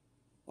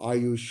 Are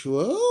you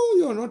sure?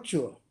 You're not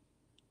sure.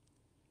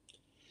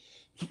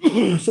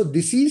 So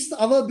this is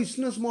our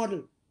business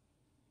model.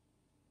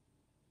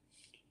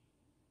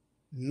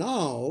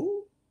 Now,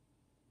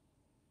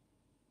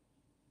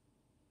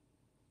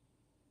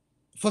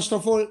 first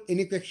of all,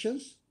 any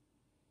questions?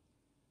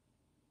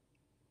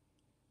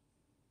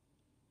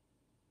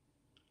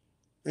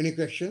 Any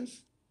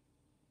questions?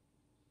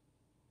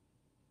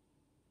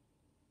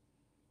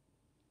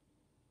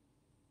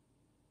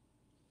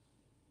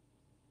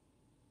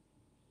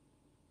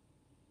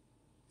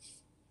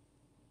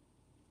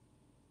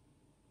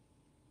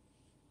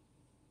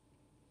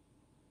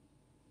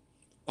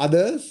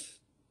 Others?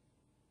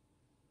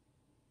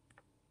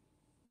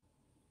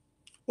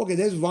 Okay,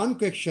 there's one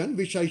question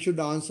which I should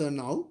answer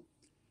now.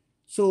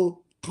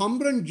 So,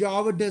 Kamran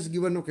Javed has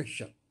given a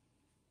question,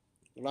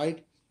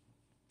 right?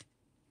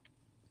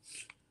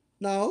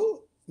 Now,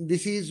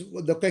 this is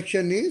the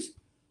question is,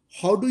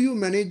 how do you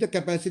manage the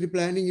capacity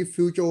planning if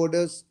future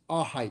orders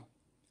are high?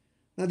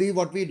 Now, this is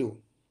what we do,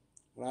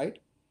 right?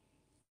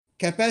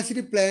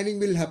 Capacity planning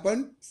will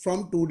happen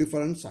from two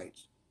different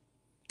sides.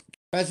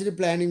 Capacity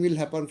planning will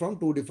happen from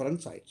two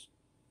different sides.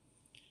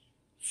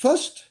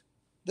 First,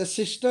 the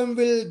system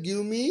will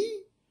give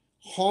me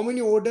how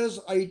many orders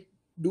I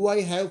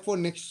have for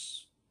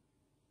next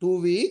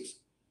 2 weeks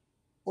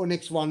or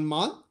next 1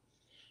 month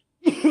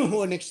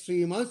or next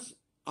 3 months.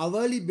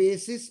 Hourly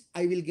basis,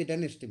 I will get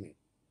an estimate.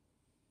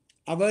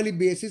 Hourly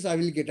basis, I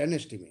will get an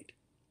estimate.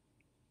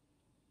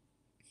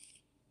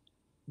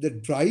 The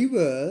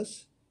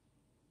drivers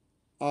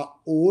are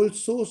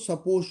also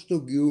supposed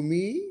to give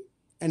me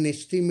an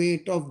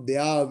estimate of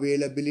their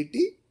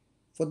availability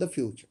for the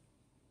future.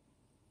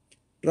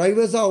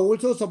 Drivers are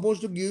also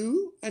supposed to give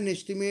an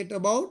estimate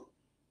about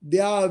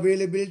their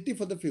availability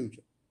for the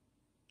future.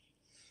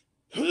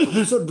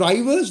 So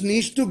drivers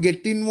needs to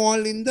get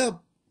involved in the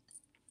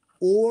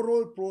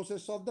overall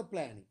process of the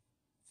planning.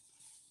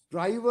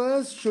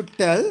 Drivers should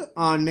tell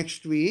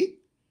next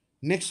week,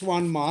 next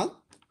 1 month,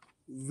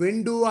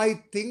 when do I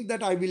think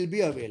that I will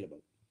be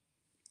available.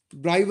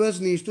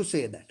 Drivers needs to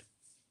say that.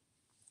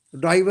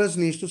 Drivers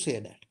needs to say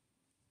that.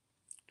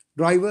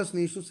 Drivers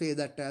needs to say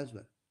that as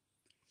well.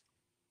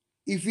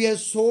 If we have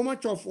so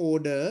much of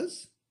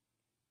orders,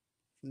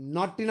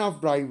 not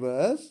enough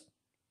drivers,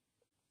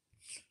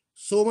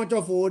 so much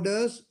of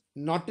orders,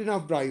 not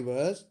enough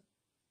drivers,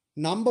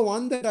 number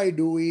one that I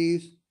do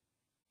is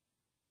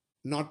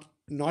not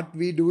Not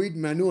we do it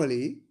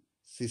manually.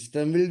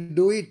 System will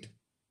do it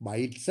by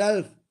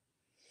itself.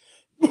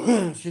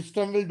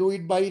 System will do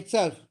it by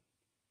itself.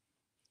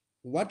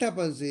 What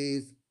happens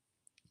is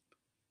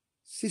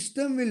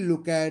system will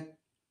look at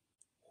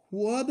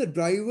who are the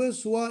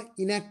drivers who are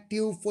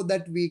inactive for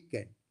that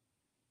weekend.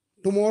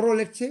 Tomorrow,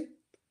 let's say,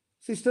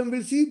 system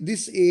will see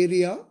this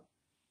area.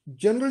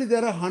 Generally,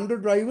 there are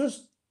 100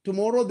 drivers.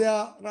 Tomorrow, there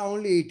are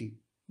only 80.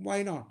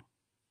 Why not?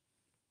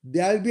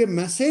 There will be a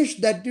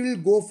message that will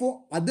go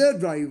for other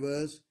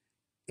drivers,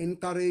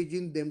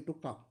 encouraging them to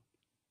come.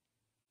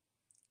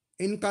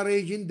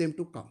 Encouraging them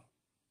to come.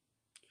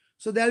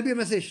 So there will be a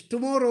message.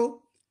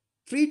 Tomorrow,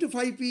 3 to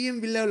 5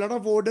 p.m., we'll have a lot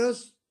of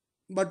orders,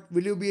 but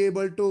will you be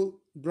able to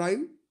drive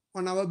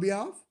on our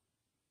behalf?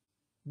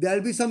 There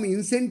will be some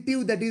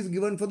incentive that is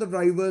given for the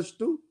drivers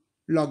to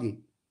log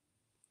in.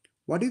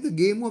 What is the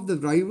game of the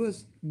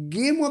drivers?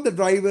 Game of the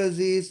drivers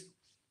is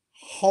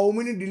how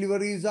many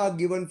deliveries are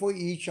given for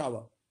each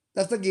hour.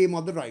 That's the game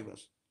of the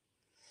drivers.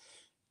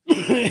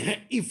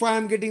 If I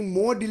am getting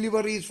more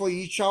deliveries for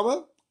each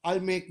hour, I'll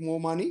make more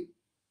money.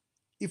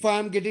 If I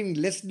am getting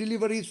less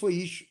deliveries for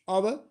each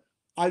hour,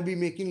 I'll be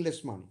making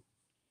less money.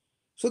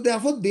 So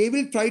therefore, they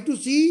will try to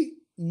see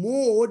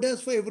more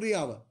orders for every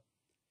hour.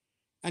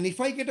 And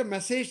if I get a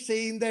message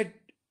saying that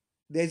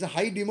there's a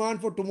high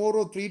demand for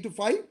tomorrow 3 to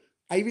 5,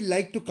 I will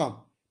like to come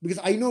because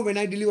I know when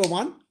I deliver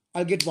one,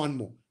 I'll get one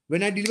more.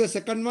 When I deliver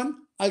second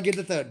one, I'll get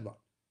the third one.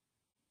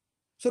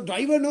 So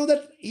driver know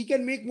that he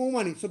can make more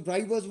money. So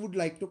drivers would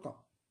like to come.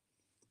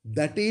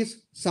 That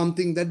is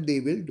something that they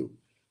will do.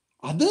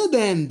 Other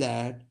than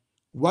that,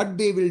 what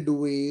they will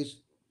do is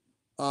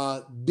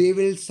they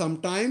will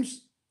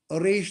sometimes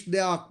arrange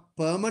their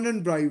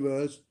permanent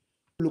drivers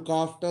to look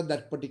after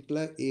that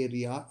particular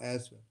area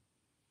as well.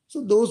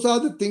 So those are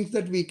the things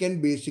that we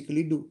can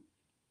basically do.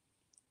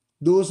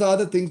 Those are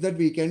the things that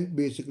we can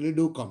basically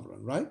do,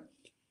 Kamran, right?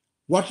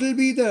 What will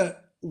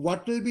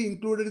be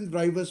included in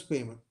driver's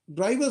payment?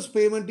 Driver's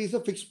payment is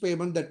a fixed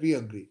payment that we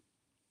agree.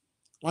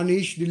 On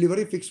each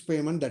delivery, fixed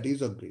payment that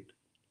is agreed.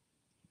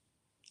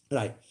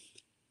 Right.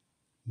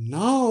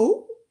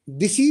 Now,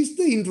 this is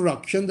the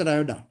introduction that I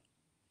have done.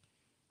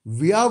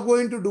 We are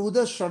going to do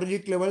the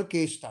strategic level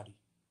case study.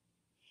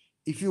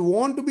 If you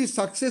want to be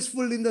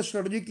successful in the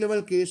strategic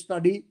level case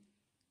study,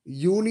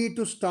 you need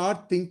to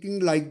start thinking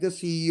like the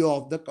CEO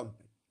of the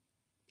company.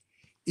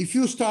 If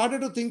you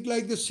started to think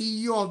like the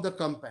CEO of the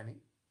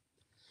company,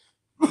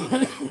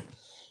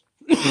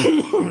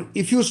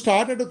 if you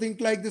started to think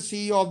like the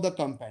CEO of the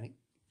company,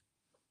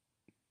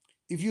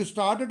 if you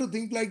started to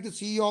think like the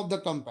CEO of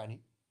the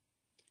company,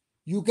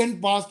 you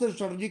can pass the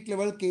strategic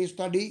level case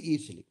study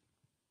easily.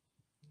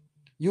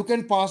 You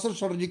can pass the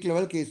strategic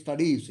level case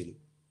study easily.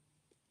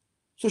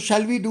 So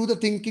shall we do the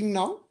thinking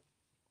now?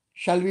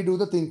 Shall we do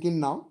the thinking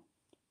now?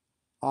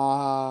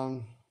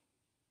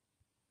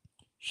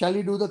 Shall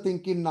we do the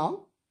thinking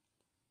now?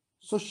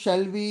 So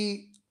shall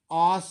we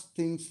ask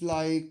things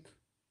like,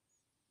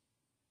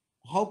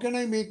 how can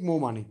I make more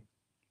money?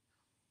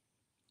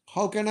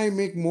 How can I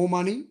make more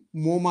money,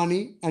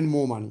 and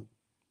more money?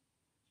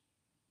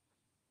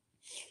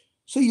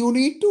 So you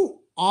need to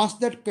ask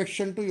that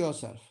question to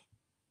yourself.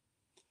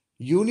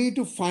 You need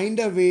to find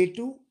a way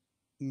to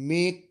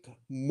make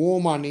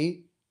more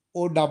money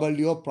or double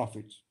your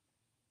profits.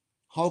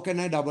 How can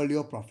I double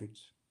your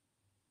profits?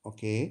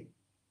 Okay.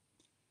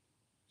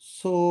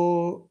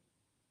 So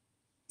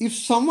if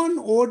someone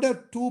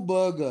ordered two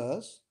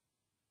burgers,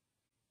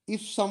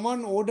 customer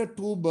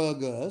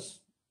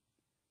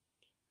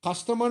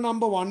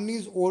number one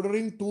is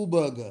ordering two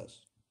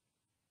burgers.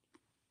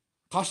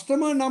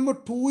 Customer number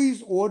two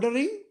is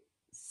ordering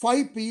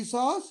 5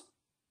 pizzas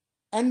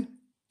and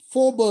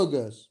 4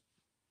 burgers.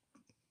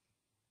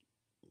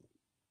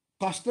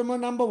 Customer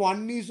number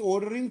one is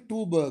ordering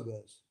 2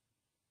 burgers.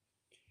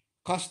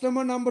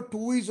 Customer number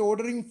two is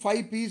ordering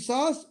 5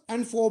 pizzas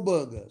and 4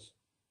 burgers.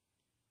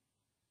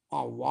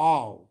 Oh,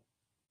 wow.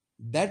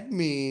 That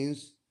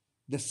means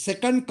the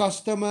second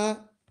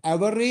customer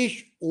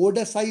average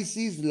order size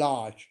is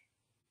large.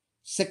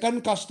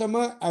 Second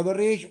customer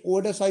average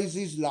order size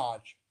is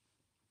large.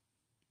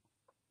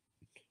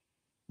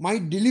 My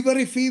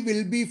delivery fee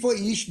will be for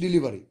each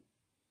delivery.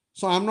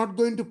 So I'm not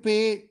going to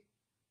pay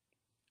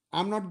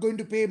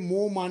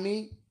more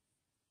money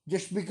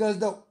just because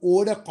the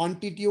order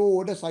quantity or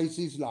order size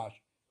is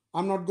large.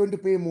 I'm not going to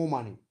pay more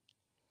money.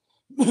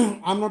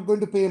 I'm not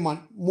going to pay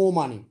more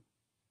money.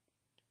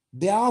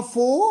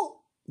 Therefore,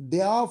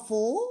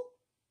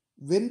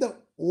 when the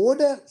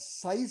order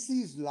size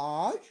is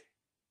large,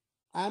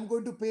 I am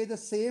going to pay the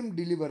same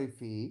delivery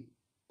fee.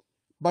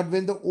 But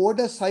when the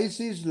order size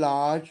is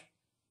large,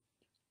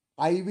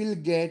 I will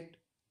get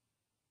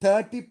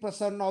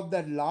 30% of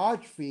that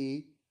large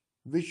fee,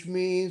 which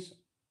means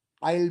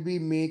I'll be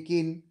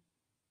making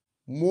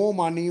more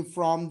money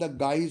from the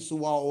guys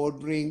who are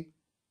ordering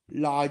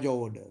large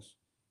orders.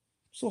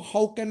 So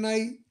how can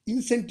I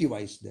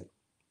incentivize them?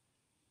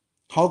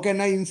 How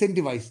can I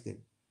incentivize them?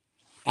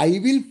 I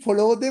will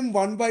follow them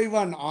one by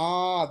one.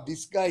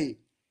 This guy,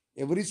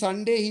 every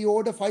Sunday he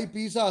order 5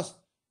 pizzas.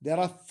 There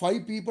are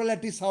 5 people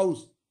at his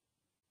house.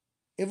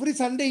 Every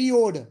Sunday he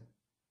order.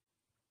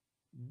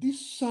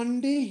 This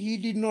Sunday he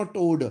did not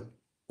order.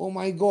 Oh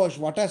my gosh,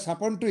 what has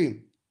happened to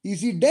him?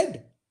 Is he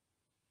dead?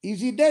 Is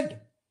he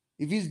dead?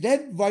 If he's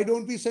dead, why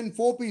don't we send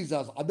 4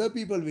 pizzas? Other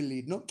people will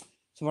eat, no?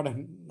 So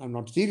I'm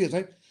not serious,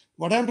 right?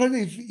 What I'm trying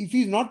to, if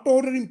he's not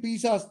ordering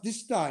pizzas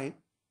this time,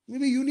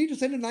 maybe you need to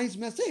send a nice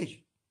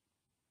message.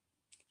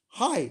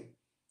 Hi,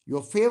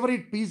 your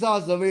favorite pizza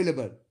is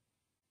available.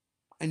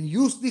 And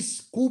use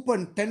this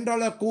coupon,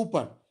 $10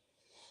 coupon.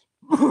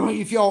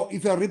 if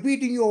you're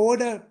repeating your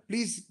order,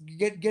 please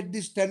get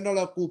this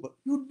 $10 coupon.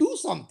 You do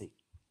something.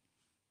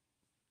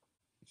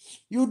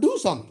 You do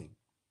something.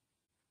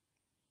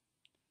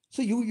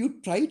 So you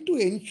try to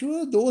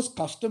ensure those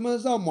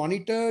customers are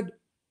monitored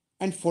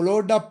and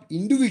followed up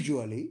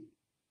individually,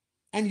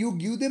 and you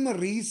give them a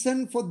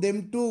reason for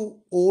them to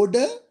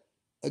order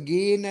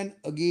again and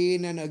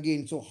again and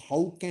again. So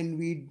how can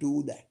we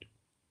do that?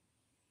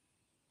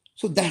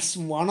 So that's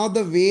one of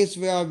the ways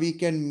where we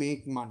can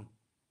make money.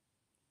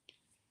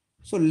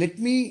 So let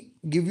me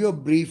give you a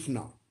brief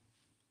now.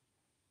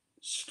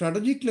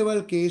 Strategic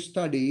level case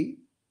study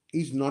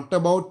is not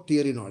about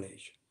theory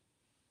knowledge.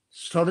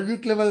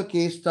 Strategic level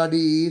case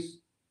study is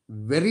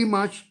very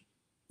much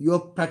your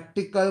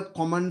practical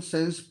common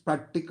sense,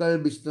 practical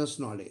business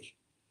knowledge.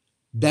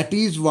 That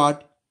is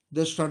what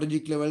the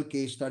strategic level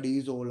case study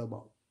is all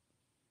about.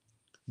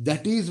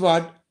 That is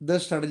what the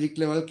strategic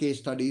level case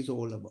study is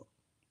all about.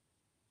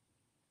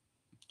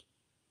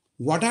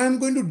 What I am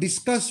going to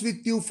discuss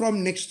with you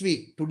from next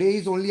week, today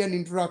is only an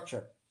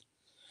introduction.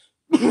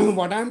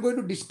 What I am going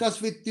to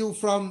discuss with you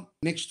from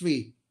next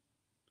week,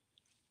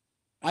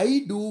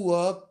 I do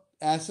work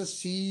as a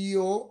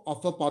CEO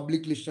of a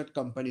public listed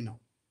company now.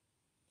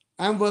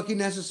 I am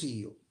working as a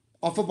CEO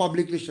of a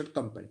public listed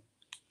company.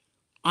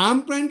 I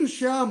am trying to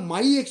share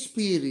my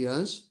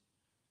experience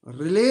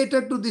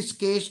related to this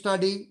case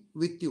study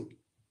with you.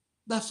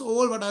 That's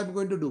all what I'm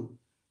going to do.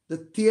 The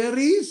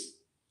theories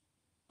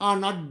are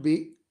not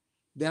big.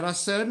 There are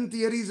certain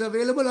theories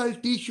available. I'll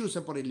teach you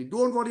separately.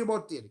 Don't worry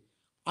about theory.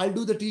 I'll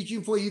do the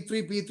teaching for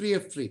E3, P3,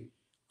 F3.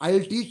 I'll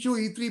teach you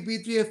E3,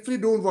 P3,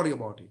 F3. Don't worry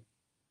about it.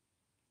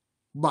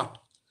 But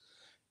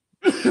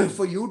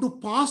for you to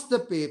pass the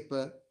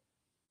paper,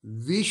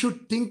 we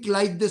should think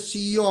like the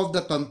CEO of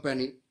the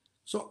company.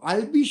 So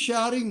I'll be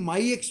sharing my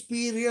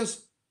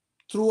experience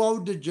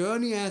throughout the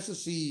journey as a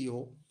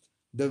CEO,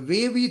 the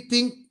way we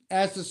think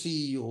as a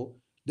CEO,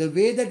 the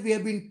way that we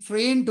have been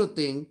trained to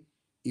think.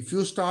 If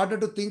you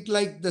started to think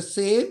like the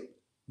same,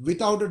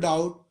 without a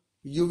doubt,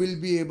 you will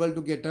be able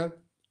to get a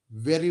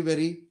very,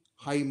 very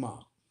high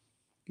mark.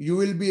 You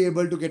will be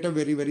able to get a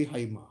very, very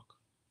high mark.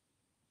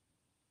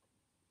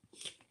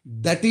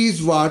 That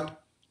is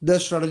what the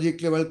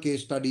strategic level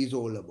case study is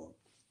all about.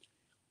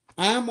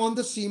 I am on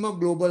the SEMA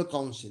Global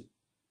Council.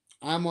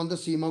 I am on the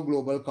SEMA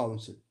Global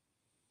Council.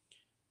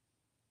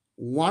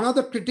 One of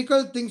the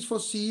critical things for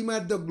SEMA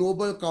at the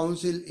Global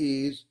Council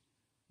is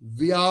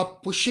we are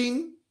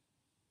pushing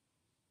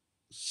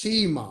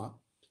SEMA,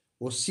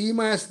 or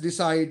SEMA has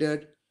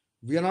decided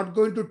we are not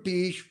going to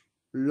teach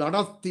a lot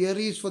of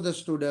theories for the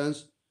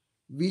students.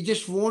 We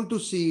just want to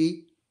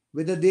see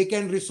whether they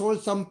can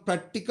resolve some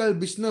practical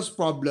business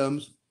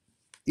problems.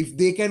 If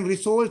they can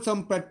resolve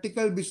some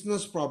practical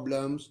business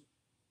problems,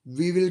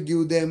 we will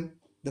give them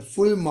the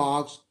full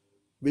marks,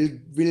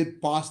 will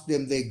pass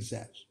them the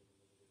exams.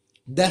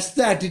 That's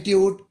the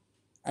attitude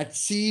at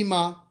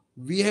SEMA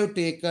we have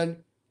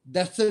taken.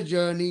 That's the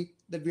journey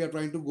that we are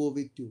trying to go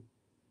with you.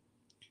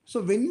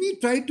 So when we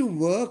try to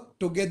work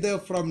together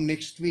from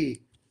next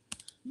week,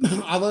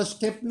 our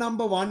step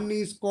number 1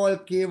 is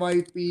called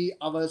KYP.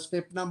 Our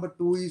step number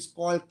 2 is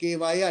called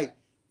KYI.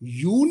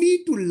 You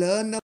need to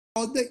learn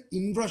about the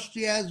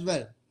industry as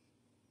well.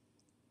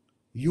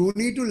 You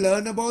need to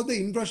learn about the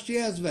industry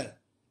as well.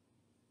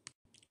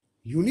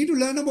 You need to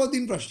learn about the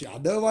industry.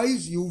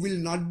 Otherwise, you will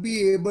not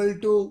be able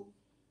to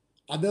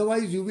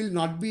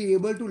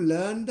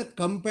learn the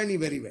company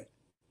very well.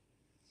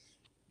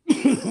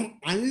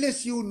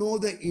 Unless you know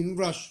the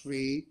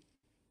industry,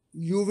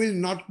 you will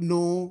not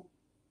know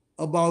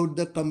about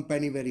the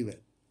company very well.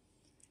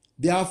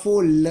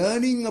 Therefore,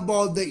 learning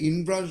about the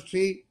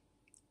industry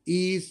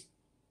is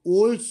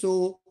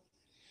also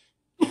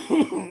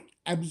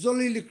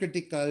absolutely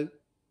critical.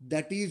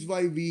 That is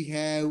why we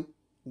have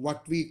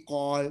what we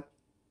call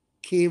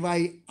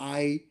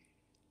KYI.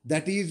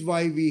 That is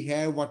why we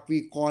have what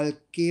we call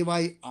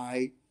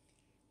KYI.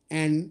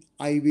 And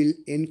I will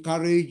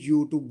encourage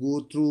you to go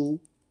through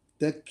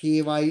the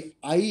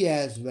KYI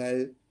as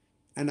well.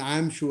 And I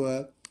am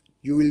sure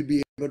you will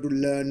be able to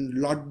learn a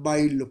lot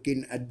by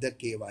looking at the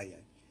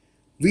KYI.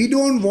 We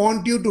don't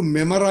want you to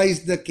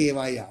memorize the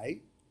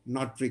KYI,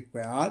 not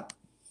required.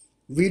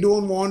 We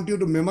don't want you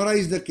to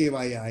memorize the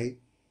KYI.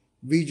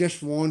 We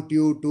just want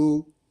you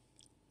to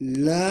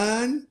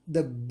learn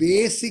the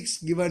basics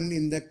given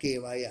in the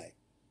KYI.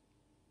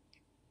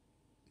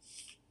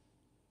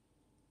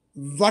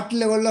 What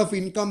level of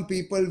income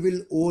people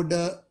will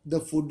order the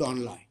food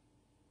online,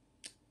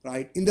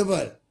 right, in the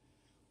world?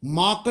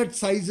 market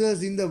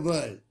sizes in the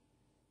world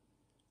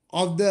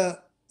of the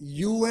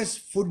US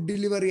food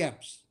delivery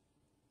apps,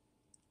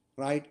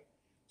 right?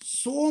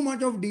 So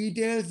much of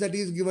details that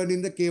is given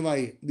in the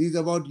KY. These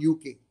about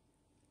UK.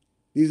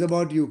 These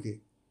about UK.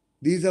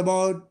 These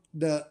about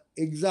the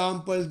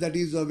examples that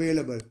is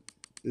available,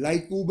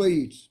 like Uber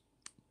Eats,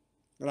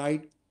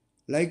 right?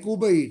 Like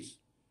Uber Eats,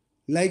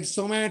 like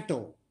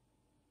Zomato,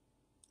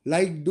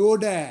 like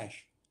DoorDash.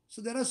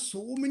 So there are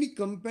so many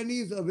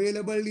companies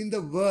available in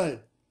the world.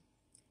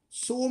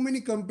 So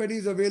many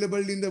companies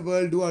available in the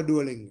world who are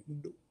doing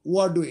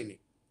it.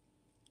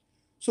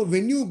 So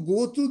when you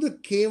go through the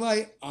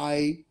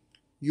KYI,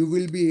 you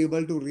will be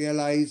able to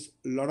realize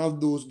a lot of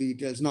those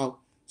details. Now,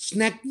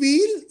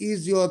 Snackwheel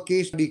is your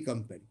case study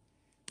company.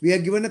 We are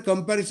given a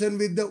comparison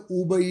with the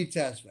Uber Eats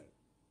as well.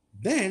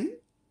 Then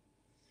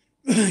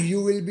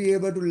you will be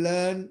able to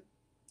learn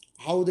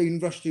how the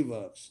industry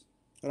works,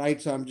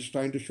 right? So I'm just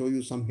trying to show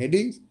you some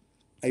headings.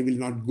 I will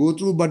not go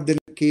through, but then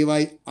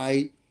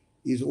KYI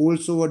is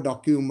also a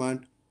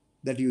document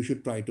that you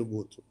should try to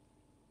go through.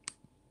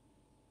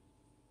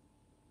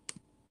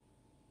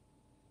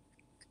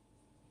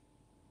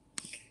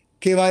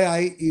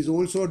 KYI is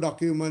also a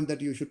document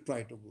that you should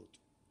try to go through.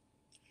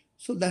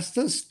 So that's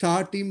the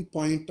starting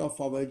point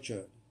of our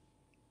journey,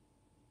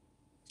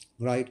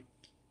 right?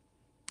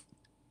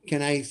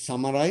 Can I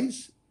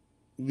summarize?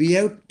 We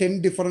have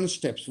 10 different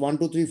steps. 1,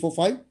 2, 3, 4,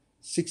 5,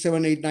 6,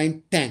 7, 8,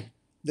 9, 10.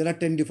 There are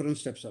 10 different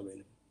steps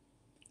available.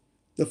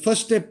 The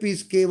first step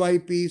is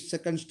KYP,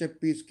 second step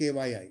is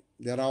KYI.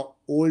 There are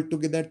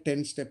altogether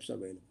 10 steps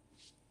available.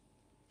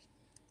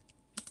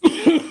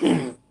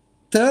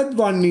 Third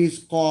one is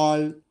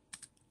called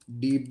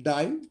deep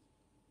dive.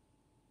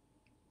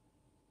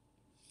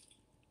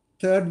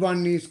 Third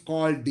one is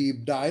called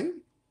deep dive.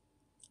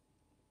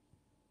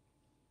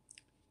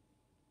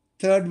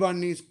 Third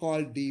one is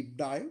called deep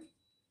dive.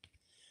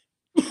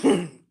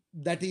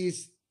 That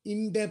is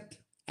in-depth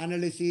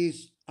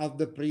analysis of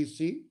the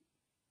pre-seed.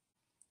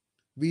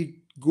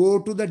 We go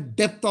to the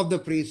depth of the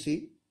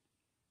pre-seed,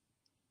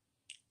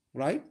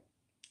 right?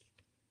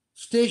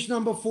 Stage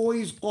number 4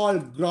 is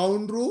called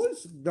ground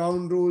rules.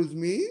 Ground rules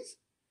means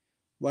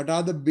what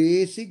are the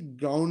basic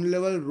ground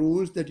level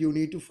rules that you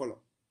need to follow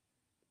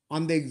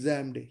on the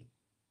exam day.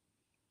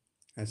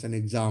 As an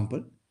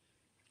example,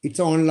 it's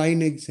an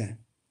online exam.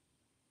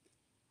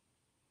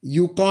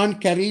 You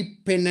can't carry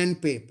pen and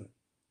paper.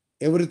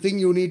 Everything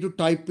you need to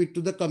type it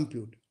to the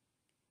computer.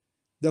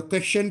 The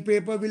question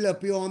paper will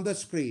appear on the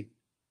screen.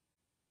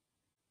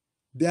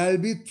 There will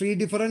be 3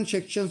 different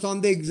sections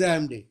on the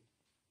exam day.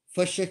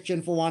 First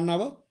section for 1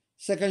 hour,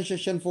 second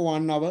section for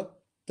 1 hour,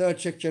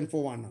 third section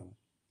for 1 hour.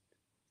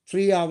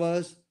 3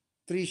 hours,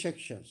 3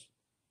 sections.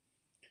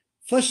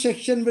 First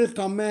section will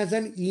come as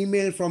an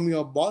email from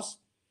your boss.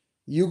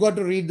 You got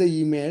to read the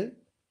email.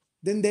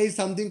 Then there is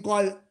something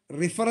called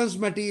reference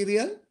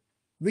material,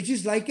 which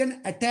is like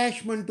an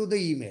attachment to the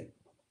email.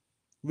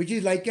 You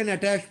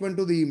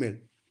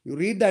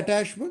read the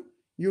attachment,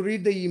 you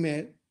read the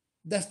email.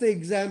 That's the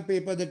exam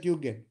paper that you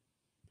get.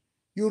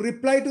 You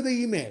reply to the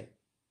email.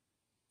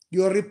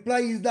 Your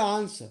reply is the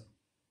answer.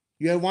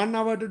 You have 1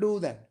 hour to do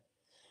that.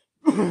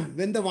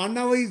 When the 1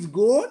 hour is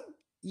gone,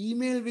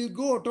 email will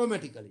go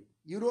automatically.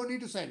 You don't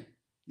need to send.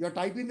 You're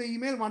typing the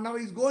email, 1 hour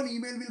is gone,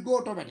 email will go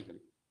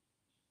automatically.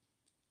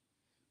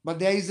 But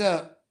there is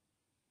a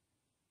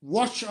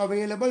watch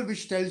available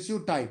which tells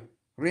you time,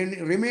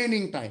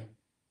 remaining time.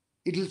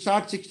 It will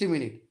start 60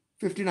 minutes,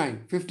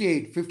 59,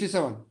 58,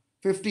 57,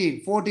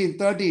 15, 14,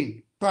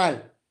 13,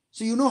 12.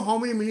 So you know how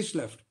many minutes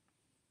left.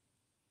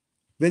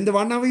 When the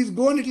 1 hour is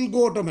gone, it will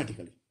go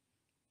automatically.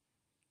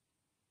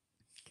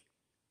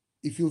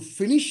 If you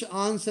finish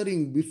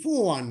answering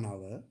before 1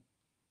 hour,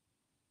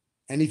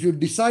 and if you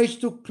decide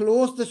to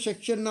close the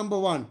section number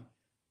 1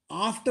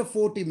 after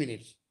 40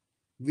 minutes,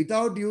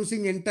 without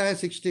using entire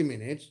 60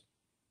 minutes,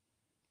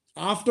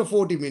 after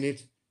 40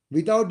 minutes,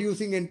 without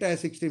using entire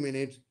 60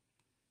 minutes,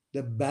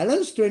 the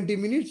balance 20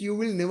 minutes, you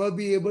will never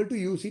be able to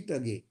use it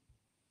again.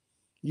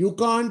 You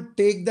can't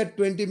take that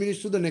 20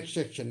 minutes to the next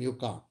section. You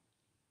can't.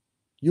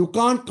 You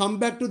can't come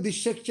back to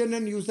this section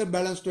and use the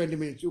balance 20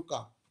 minutes. You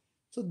can't.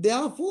 So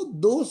therefore,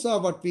 those are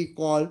what we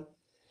call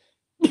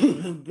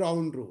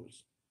ground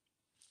rules.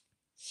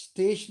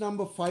 Stage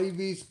number 5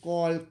 is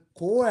called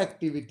core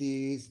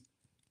activities.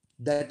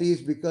 That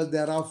is because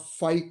there are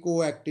 5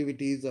 core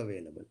activities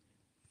available.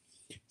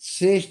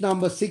 Stage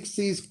number 6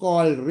 is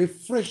called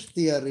refresh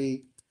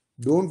theory.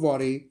 Don't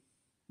worry.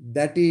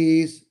 That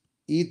is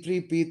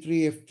E3,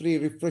 P3,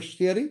 F3 refresh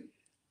theory.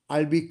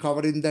 I'll be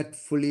covering that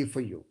fully for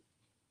you.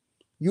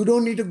 You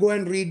don't need to go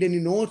and read any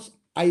notes.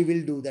 I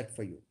will do that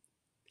for you.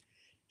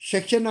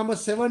 Section number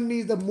 7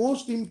 is the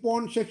most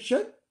important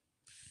section.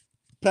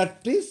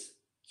 Practice.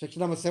 Section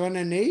number 7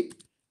 and 8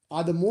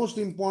 are the most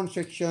important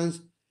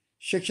sections.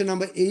 Section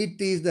number 8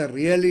 is the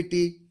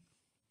reality.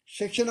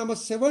 Section number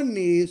 7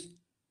 is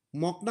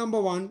mock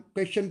number 1,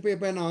 question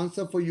paper and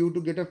answer for you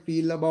to get a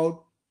feel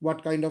about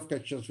what kind of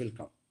questions will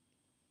come.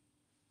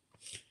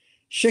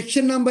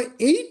 Section number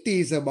 8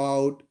 is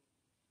about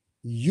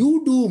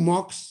You do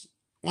mocks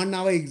on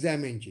our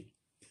exam engine.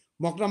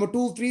 Mock number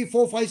 2, 3,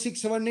 4, 5,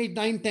 6, 7, 8,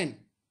 9, 10.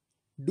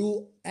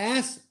 Do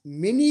as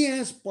many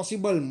as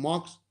possible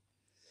mocks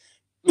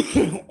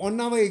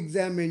on our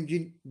exam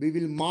engine. We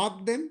will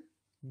mark them,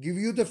 give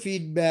you the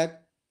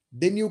feedback.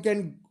 Then you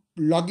can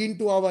log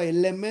into our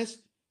LMS,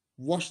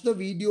 watch the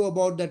video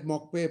about that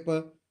mock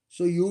paper.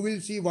 So you will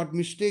see what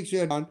mistakes you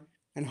have done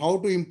and how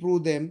to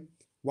improve them.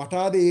 What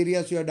are the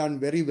areas you have done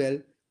very well,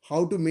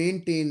 how to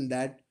maintain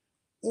that.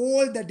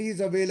 All that is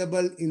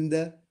available in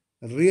the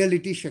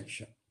reality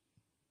section.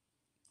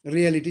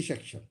 Reality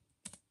section.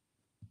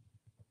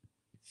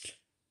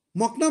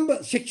 Mock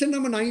number section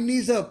number 9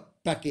 is a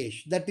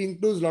package that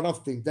includes a lot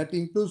of things. That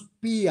includes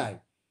PI.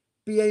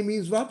 PI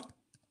means what?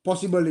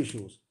 Possible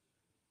issues.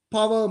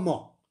 Power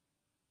mock.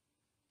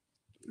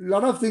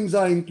 Lot of things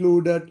are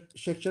included.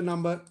 Section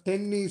number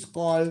 10 is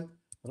called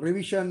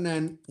revision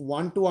and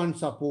one-to-one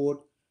support,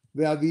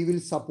 where we will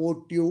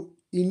support you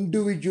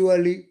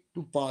individually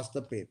to pass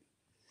the paper.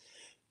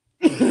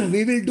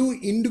 We will do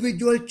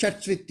individual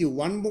chats with you,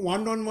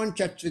 one-on-one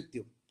chats with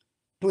you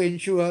to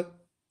ensure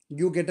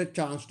you get a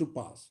chance to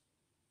pass.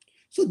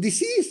 So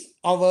this is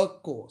our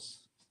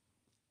course.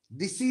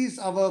 This is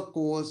our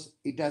course.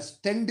 It has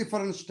 10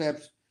 different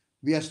steps.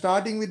 We are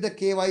starting with the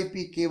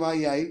KYP,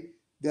 KYI.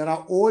 There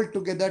are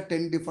altogether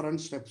 10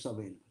 different steps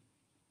available.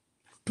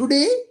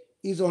 Today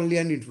is only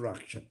an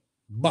introduction.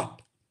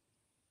 But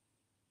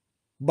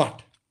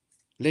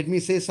let me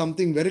say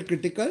something very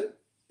critical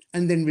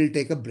and then we'll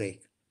take a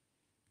break.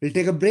 We'll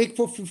take a break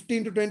for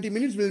 15 to 20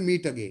 minutes. We'll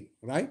meet again,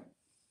 right?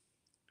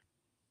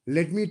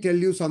 Let me tell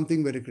you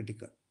something very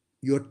critical.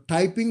 Your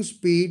typing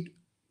speed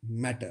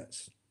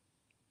matters.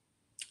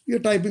 Your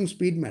typing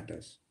speed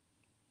matters.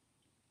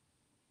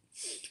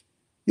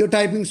 Your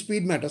typing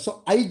speed matters.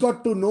 So I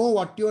got to know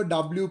what your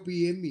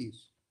WPM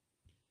is.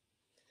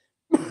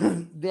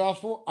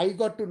 Therefore, I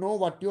got to know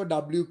what your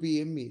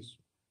WPM is.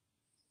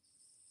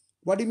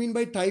 What do you mean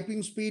by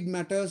typing speed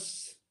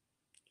matters?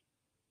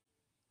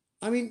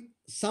 I mean,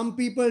 some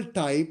people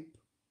type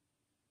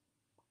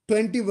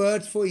 20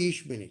 words for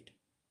each minute.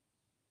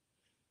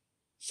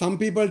 Some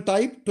people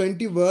type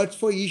 20 words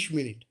for each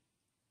minute.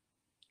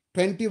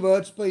 20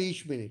 words per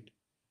each minute.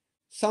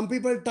 Some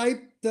people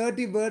type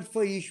 30 words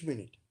for each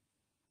minute.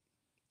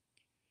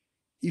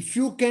 If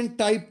you can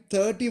type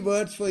 30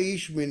 words for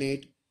each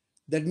minute,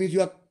 that means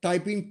you are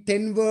typing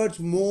 10 words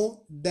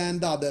more than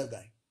the other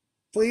guy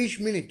for each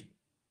minute.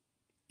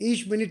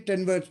 Each minute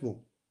 10 words more.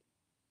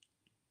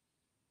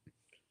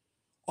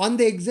 On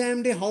the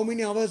exam day, how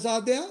many hours are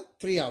there?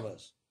 3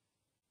 hours.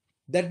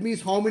 That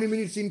means how many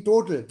minutes in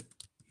total?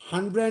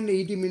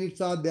 180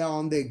 minutes are there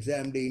on the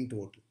exam day in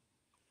total.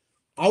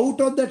 Out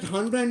of that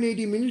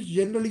 180 minutes,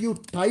 generally you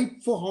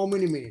type for how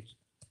many minutes?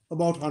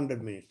 About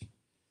 100 minutes.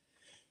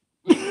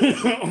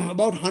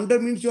 About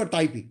 100 minutes you are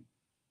typing.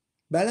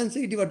 Balance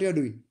 80, what you are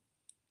doing?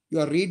 You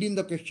are reading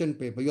the question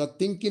paper. You are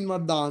thinking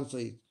what the answer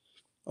is.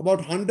 About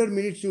 100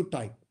 minutes you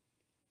type.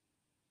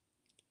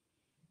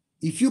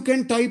 If you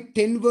can type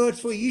 10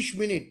 words for each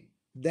minute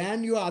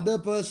than your other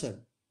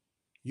person,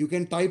 you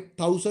can type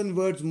 1,000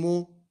 words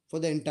more for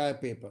the entire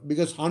paper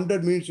because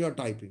 100 minutes you are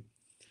typing.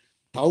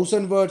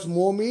 1,000 words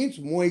more means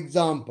more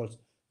examples,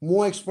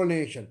 more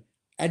explanation,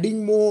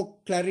 adding more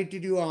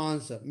clarity to your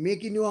answer,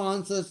 making your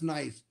answers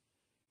nice,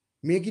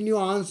 making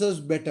your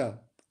answers better,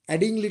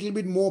 adding a little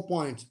bit more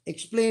points,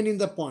 explaining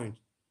the points.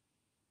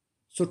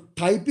 So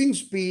typing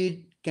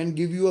speed can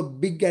give you a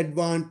big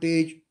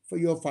advantage for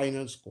your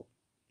final score.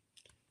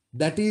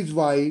 That is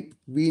why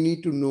we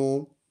need to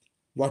know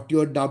what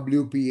your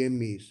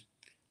WPM is.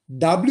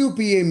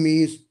 WPM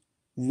is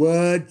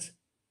words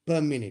per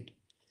minute.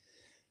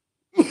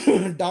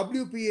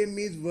 WPM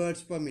is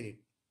words per minute.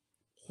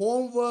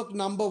 Homework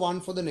number 1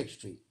 for the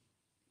next week.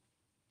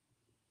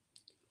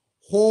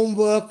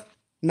 Homework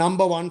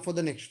number 1 for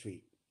the next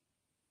week.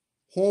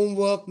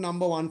 Homework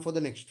number 1 for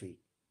the next week.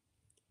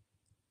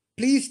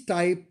 Please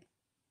type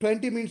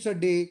 20 minutes a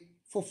day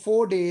for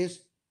 4 days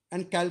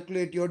and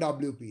calculate your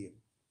WPM.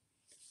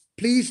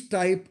 Please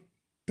type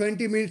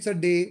 20 minutes a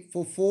day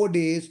for 4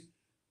 days.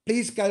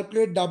 Please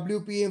calculate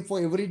WPM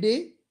for every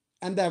day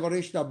and the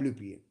average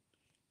WPM.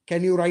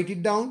 Can you write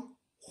it down?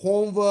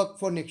 Homework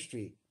for next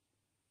week.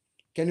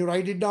 Can you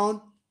write it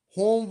down?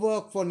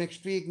 Homework for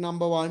next week,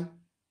 number 1.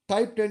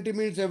 Type 20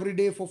 minutes every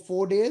day for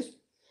 4 days.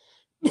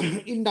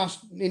 in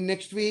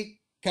next week,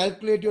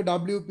 calculate your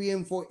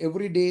WPM for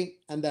every day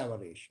and the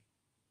average.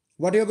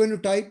 What are you going to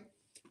type?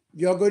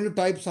 You're going to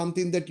type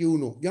something that you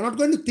know. You're not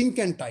going to think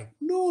and type.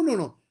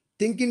 No.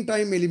 Thinking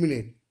time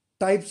eliminate.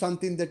 Type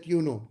something that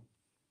you know.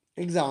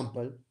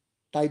 Example,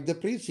 type the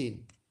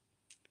pre-scene.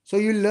 So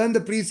you'll learn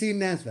the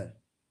pre-scene as well.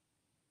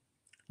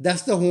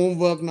 That's the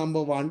homework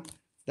number 1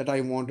 that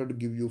I wanted to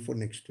give you for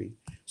next week.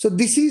 So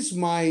this is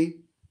my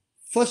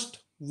first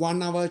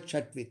 1 hour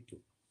chat with you.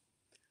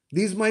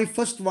 This is my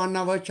first 1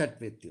 hour chat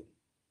with you.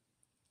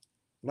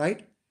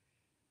 Right?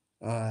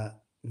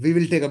 We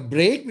will take a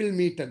break. We'll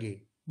meet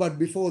again. But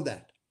before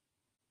that,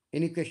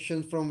 any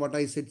questions from what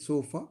I said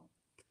so far?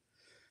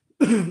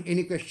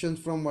 Any questions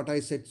from what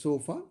I said so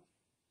far?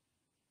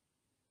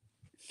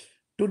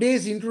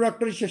 Today's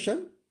introductory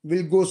session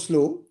will go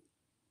slow.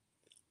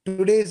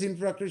 Today's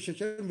introductory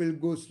session will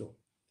go slow.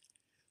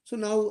 So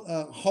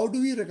now, how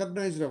do we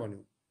recognize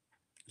revenue?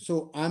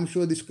 So I'm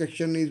sure this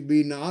question is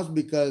being asked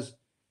because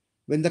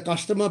when the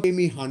customer pay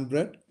me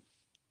 100,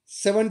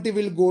 70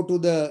 will go to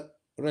the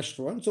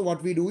restaurant. So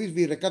what we do is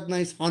we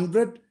recognize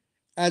 100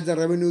 as the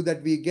revenue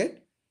that we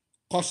get.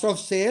 Cost of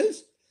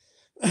sales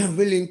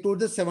will include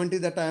the 70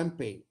 that I am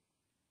paying,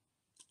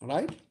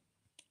 right?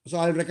 So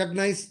I'll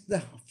recognize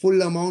the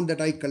full amount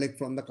that I collect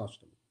from the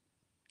customer.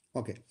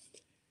 Okay.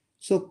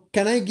 So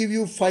can I give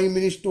you 5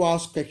 minutes to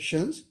ask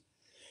questions?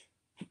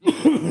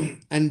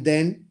 And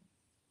then,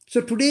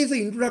 so today is an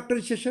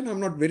introductory session. I'm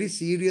not very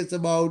serious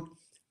about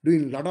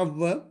doing a lot of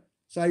work.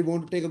 So I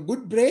want to take a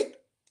good break.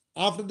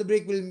 After the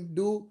break, we'll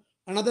do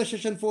another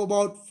session for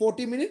about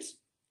 40 minutes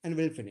and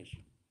we'll finish.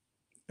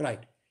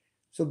 Right.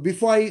 So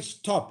before I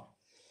stop,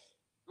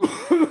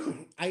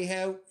 I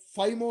have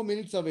 5 more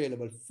minutes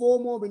available, 4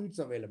 more minutes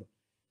available.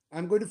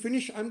 I'm going to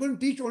finish. I'm going to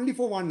teach only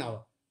for 1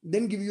 hour,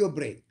 then give you a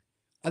break.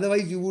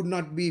 Otherwise, you would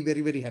not be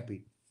very, very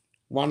happy.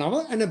 1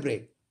 hour and a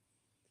break.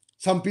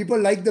 Some people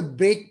like the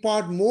break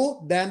part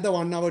more than the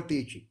 1 hour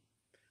teaching.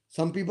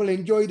 Some people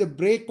enjoy the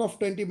break of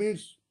 20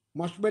 minutes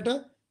much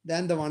better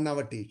than the 1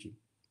 hour teaching.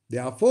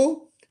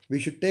 Therefore, we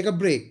should take a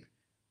break.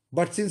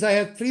 But since I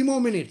have 3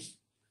 more minutes,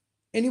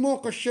 any more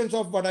questions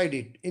of what I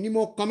did? Any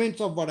more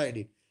comments of what I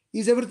did?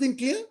 Is everything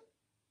clear?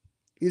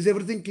 Is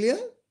everything clear?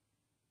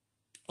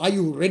 Are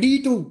you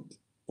ready to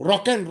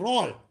rock and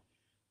roll?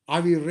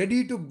 Are we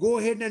ready to go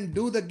ahead and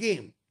do the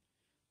game?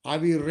 Are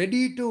we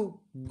ready to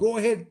go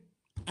ahead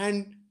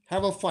and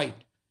have a fight?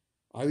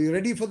 Are we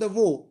ready for the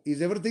war?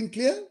 Is everything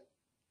clear?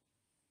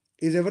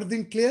 Is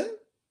everything clear?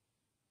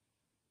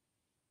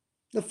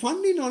 The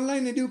fun in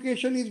online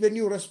education is when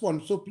you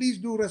respond. So please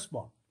do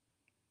respond.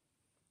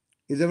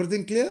 Is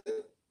everything clear?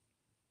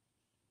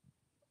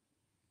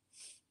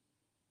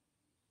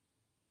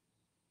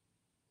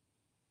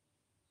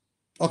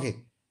 Okay.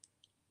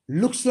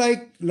 Looks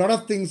like a lot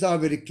of things are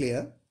very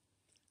clear.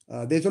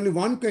 There's only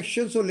one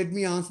question, so let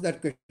me answer that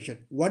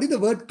question. What is the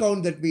word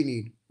count that we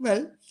need?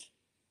 Well,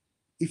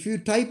 if you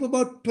type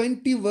about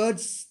 20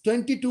 words,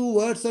 22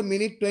 words a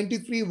minute,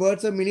 23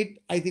 words a minute,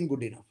 I think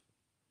good enough.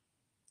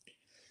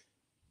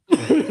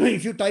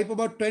 If you type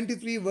about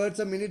 23 words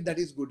a minute, that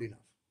is good enough.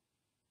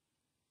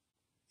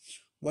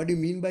 What do you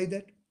mean by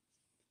that?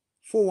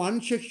 For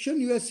one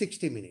section, you have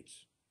 60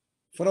 minutes.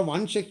 For a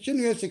one section,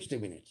 you have 60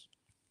 minutes.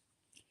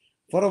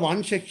 For a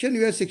one section,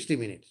 you have 60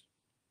 minutes.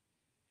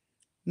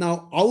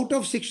 Now, out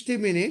of 60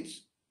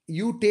 minutes,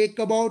 you take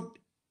about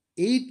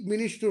 8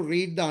 minutes to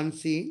read the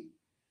unseen,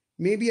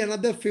 maybe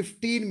another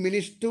 15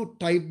 minutes to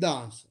type the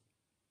answer.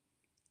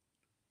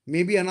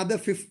 Maybe another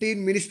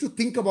 15 minutes to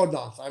think about the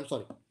answer. I'm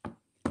sorry.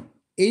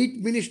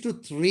 8 minutes to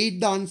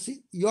read the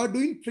unseen. You are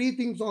doing 3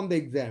 things on the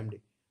exam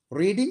day.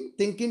 Reading,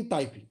 thinking,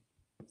 typing.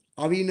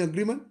 Are we in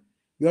agreement?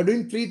 You are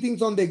doing 3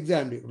 things on the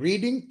exam day.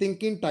 Reading,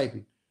 thinking,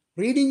 typing.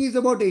 Reading is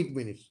about 8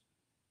 minutes.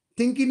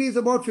 Thinking is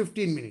about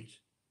 15 minutes.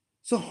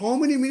 So how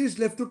many minutes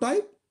left to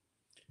type?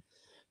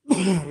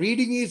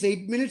 Reading is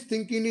 8 minutes,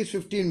 thinking is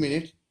 15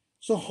 minutes.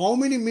 So how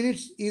many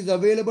minutes is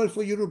available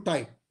for you to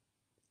type?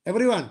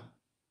 Everyone,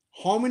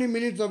 how many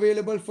minutes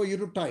available for you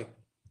to type?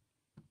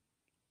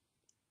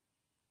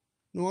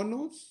 No one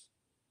knows?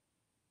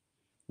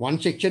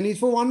 One section is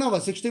for 1 hour,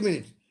 60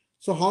 minutes.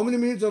 So how many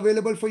minutes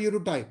available for you to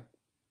type?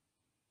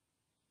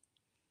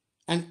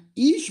 And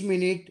each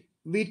minute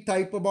we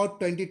type about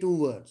 22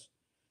 words.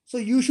 So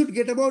you should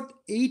get about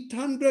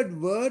 800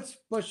 words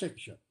per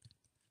section.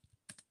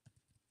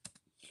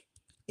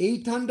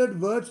 800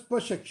 words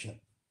per section,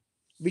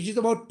 which is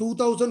about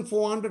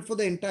 2,400 for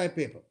the entire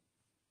paper.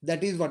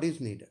 That is what is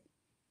needed.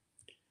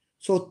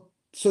 So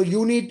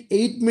you need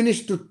 8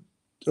 minutes to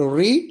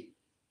read,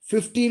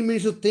 15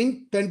 minutes to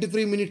think,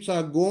 23 minutes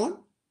are gone,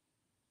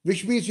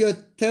 which means you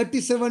have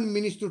 37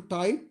 minutes to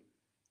type.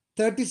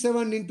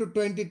 37 into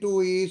 22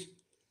 is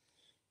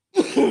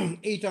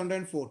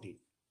 840.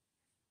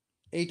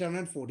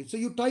 840. So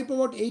you type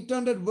about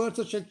 800 words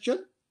a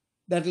section,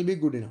 that will be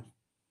good enough.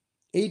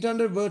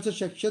 800 words a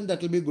section,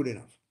 that will be good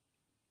enough.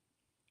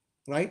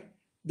 Right?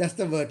 That's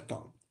the word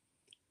count.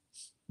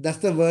 That's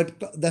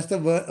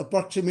the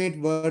approximate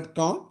word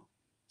count.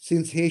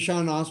 Since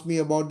Heshan asked me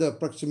about the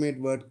approximate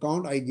word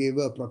count, I gave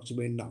an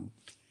approximate number.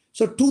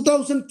 So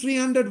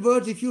 2,300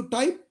 words if you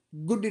type,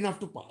 good enough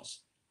to pass.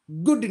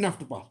 Good enough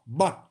to pass.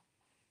 But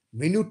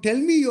when you tell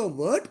me your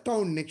word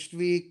count next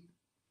week,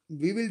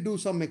 we will do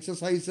some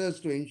exercises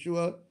to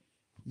ensure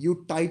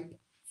you type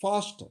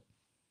faster.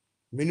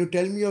 When you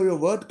tell me your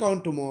word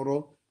count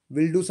tomorrow,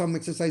 we'll do some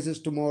exercises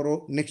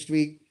tomorrow, next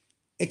week.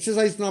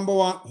 Exercise number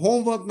 1,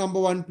 homework number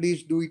 1,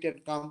 please do it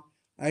and come.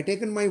 I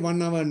taken my 1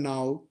 hour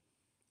now.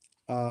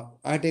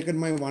 I taken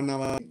my 1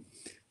 hour.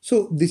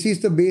 So this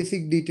is the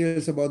basic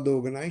details about the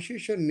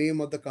organization.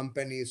 Name of the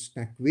company is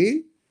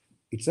Snackwheel.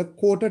 It's a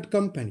quoted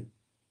company.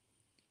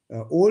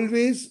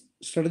 Always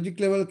strategic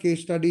level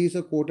case study is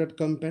a quoted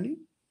company.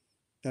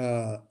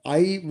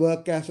 I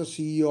work as a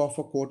CEO of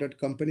a quoted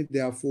company,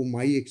 therefore,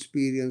 my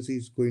experience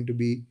is going to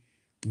be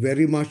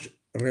very much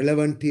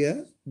relevant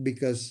here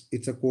because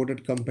it's a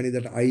quoted company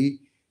that I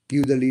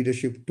give the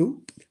leadership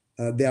to.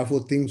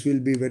 Therefore, things will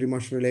be very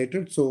much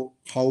related. So,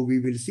 how we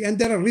will see, and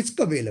there are risks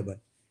available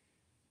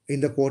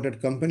in the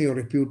quoted company, your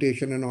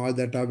reputation and all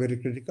that are very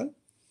critical.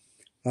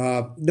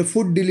 The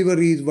food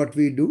delivery is what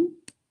we do,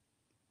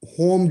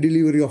 home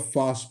delivery of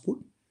fast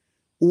food.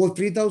 Over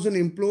 3,000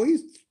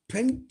 employees,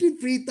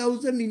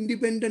 23,000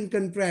 independent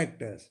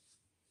contractors.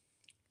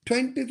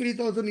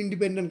 23,000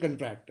 independent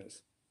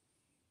contractors.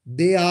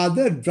 They are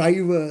the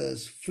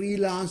drivers,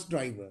 freelance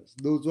drivers,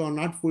 those who are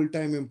not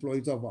full-time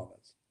employees of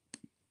ours,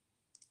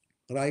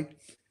 right?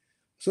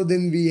 So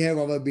then we have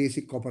our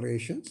basic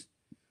operations.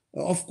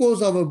 Of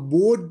course, our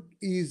board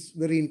is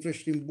very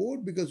interesting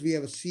board because we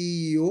have a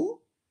CEO,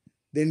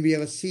 then we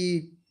have a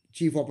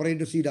Chief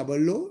Operator,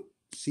 COO,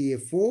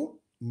 CFO,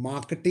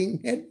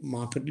 Marketing Head,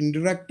 Marketing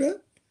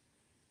Director.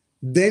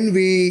 Then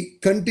we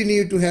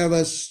continue to have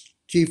a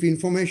Chief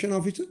Information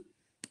Officer.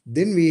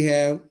 Then we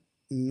have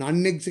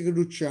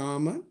non-executive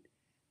chairman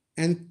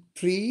and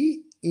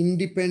 3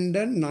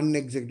 independent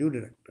non-executive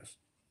directors.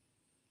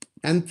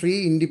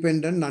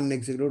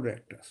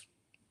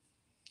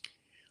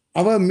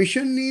 Our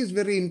mission is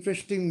very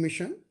interesting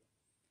mission.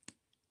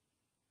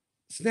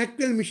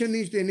 Snacktail mission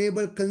is to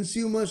enable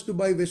consumers to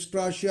buy West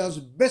Russia's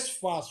best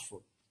fast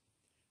food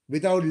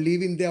without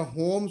leaving their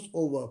homes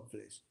or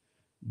workplace.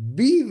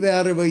 Be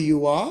wherever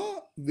you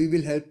are, we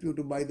will help you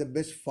to buy the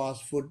best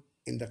fast food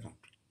in the country.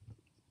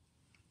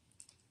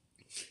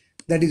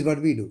 That is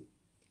what we do.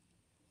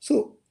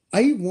 So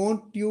I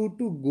want you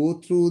to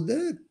go through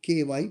the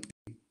KYP.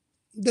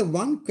 The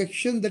one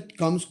question that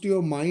comes to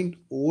your mind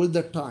all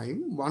the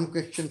time, one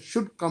question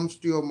should comes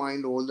to your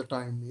mind all the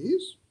time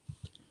is,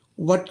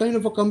 what kind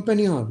of a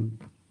company are we?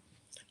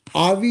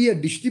 Are we a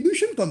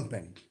distribution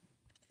company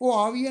or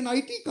are we an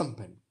IT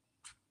company?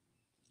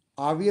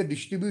 Are we a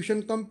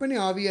distribution company?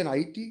 Are we an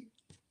IT?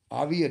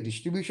 Are we a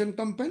distribution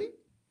company?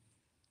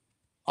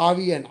 Are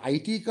we an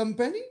IT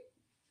company?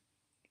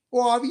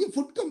 Or are we a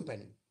food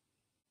company?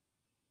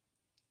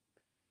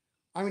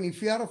 I mean,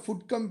 if you are a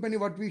food company,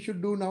 what we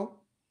should do now?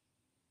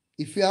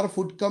 If you are a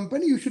food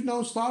company, you should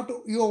now start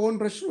your own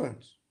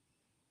restaurants.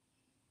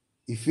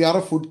 If you are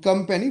a food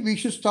company, we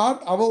should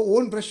start our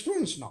own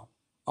restaurants now.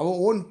 Our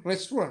own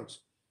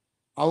restaurants.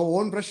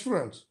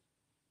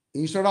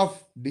 Instead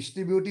of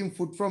distributing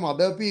food from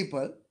other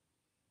people,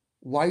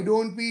 why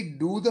don't we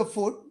do the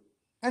food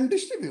and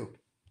distribute?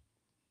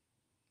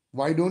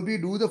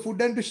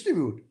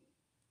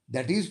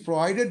 That is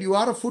provided you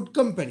are a food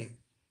company.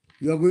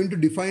 You are going to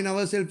define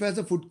ourselves as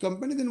a food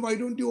company, then why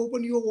don't you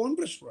open your own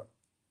restaurant?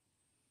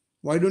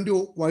 Why don't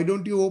you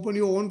open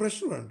your own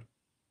restaurant?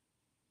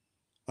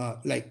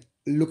 Like,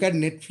 look at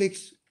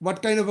Netflix.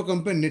 What kind of a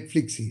company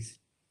Netflix is?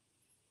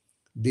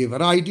 They were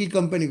an IT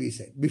company, we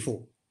said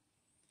before.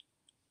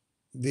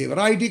 They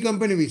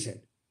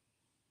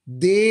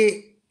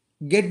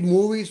get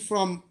movies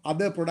from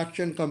other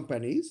production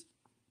companies.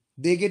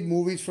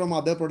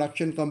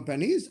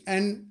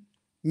 And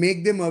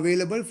make them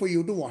available for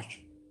you to watch.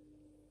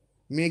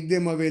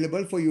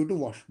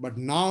 But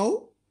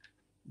now,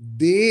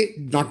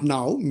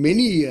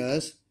 many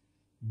years,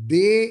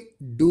 they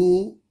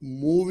do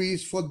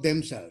movies for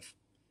themselves.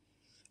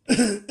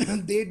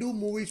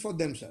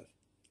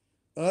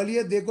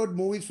 Earlier, they got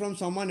movies from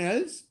someone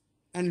else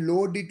and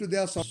load it to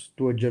their source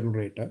to a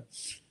generator.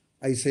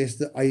 I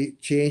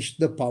changed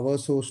the power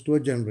source to a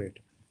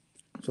generator.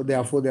 So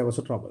therefore, there was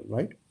a trouble,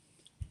 right?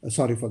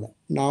 Sorry for that.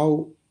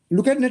 Now,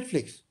 look at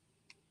Netflix.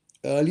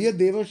 Earlier,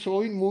 they were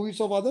showing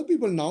movies of other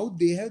people. Now,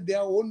 they have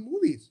their own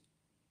movies.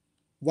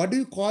 What do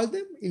you call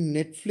them? In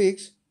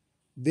Netflix,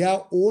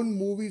 their own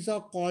movies are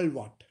called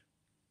what?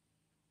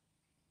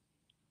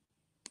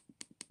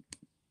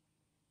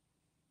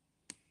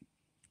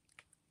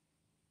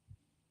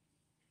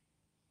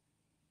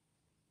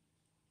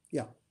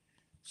 Yeah.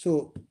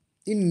 So,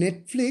 in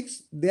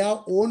Netflix,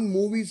 their own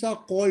movies are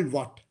called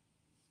what?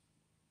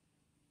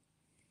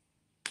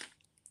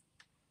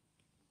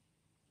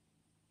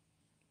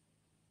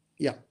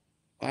 Yeah.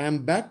 I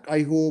am back.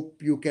 I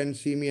hope you can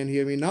see me and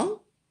hear me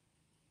now.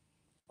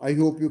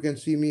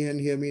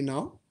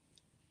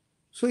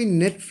 So in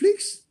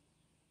Netflix,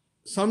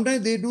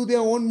 sometimes they do their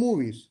own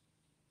movies.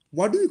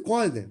 What do we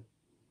call them?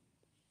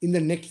 In the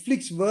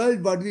Netflix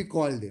world, what do we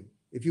call them?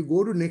 If you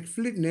go to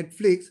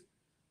Netflix,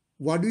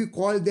 what do you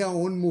call their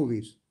own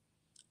movies?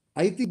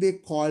 I think they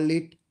call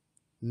it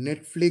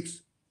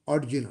Netflix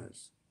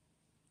originals.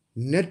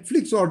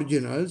 Netflix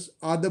originals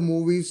are the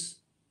movies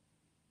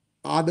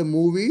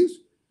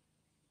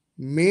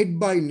made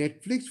by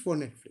Netflix for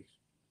Netflix.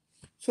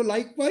 So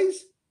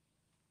likewise,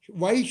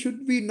 why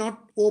should we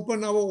not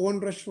open our own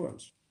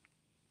restaurants?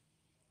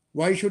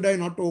 Why should I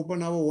not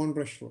open our own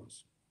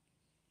restaurants?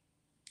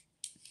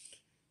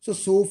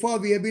 So far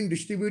we have been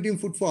distributing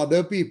food for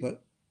other people.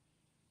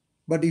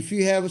 But if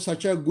you have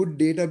such a good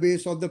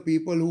database of the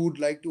people who would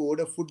like to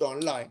order food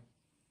online,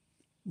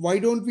 why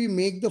don't we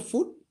make the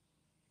food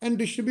and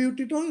distribute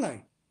it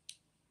online?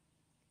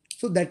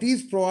 So that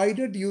is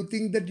provided you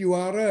think that you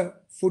are a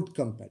food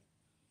company.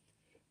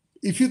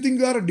 If you think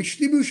you are a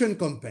distribution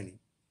company,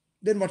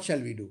 then what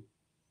shall we do?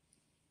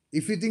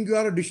 If you think you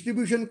are a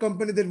distribution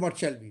company, then what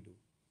shall we do?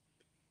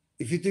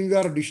 If you think you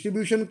are a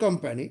distribution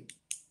company,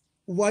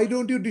 why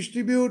don't you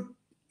distribute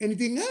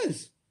anything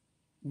else?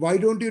 Why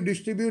don't you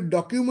distribute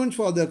documents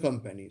for other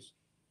companies?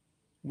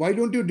 Why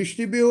don't you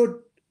distribute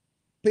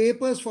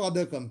papers for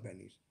other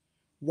companies?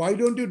 Why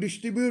don't you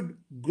distribute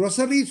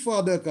groceries for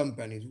other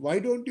companies? Why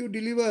don't you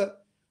deliver?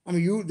 I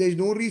mean, there's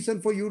no reason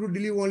for you to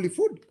deliver only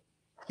food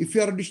if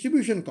you are a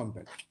distribution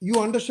company. You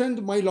understand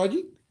my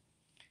logic?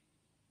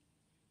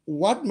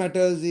 What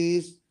matters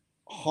is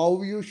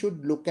how you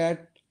should look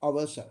at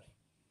ourselves.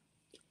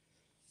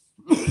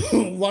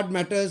 What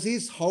matters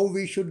is how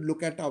we should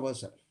look at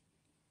ourselves,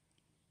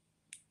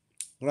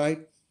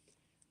 right?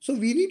 So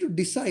we need to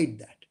decide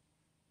that,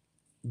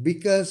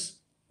 because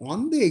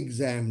on the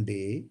exam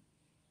day,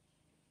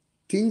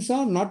 things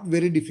are not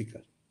very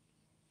difficult.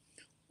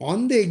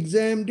 On the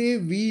exam day,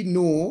 we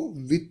know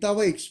with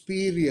our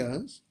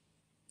experience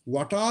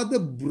what are the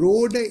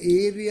broader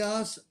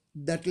areas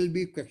that will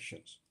be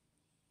questions.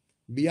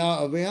 We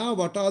are aware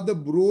what are the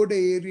broader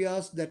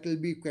areas that will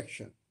be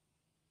questioned.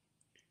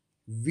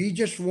 We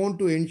just want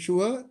to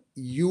ensure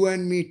you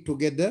and me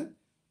together,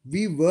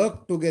 we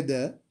work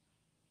together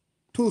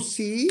to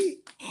see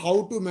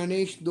how to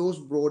manage those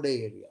broader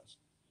areas.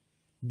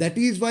 That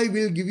is why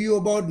we'll give you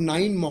about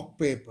 9 mock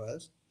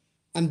papers,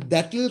 and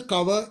that will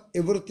cover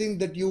everything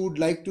that you would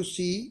like to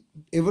see,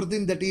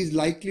 everything that is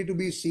likely to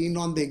be seen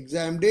on the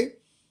exam day.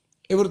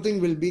 Everything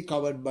will be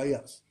covered by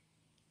us.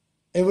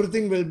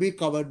 Everything will be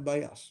covered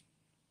by us.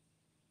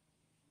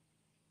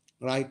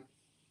 Right?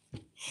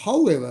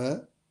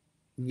 However,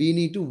 we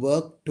need to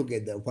work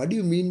together. What do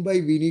you mean by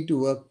we need to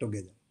work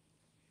together?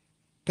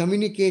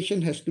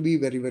 Communication has to be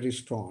very, very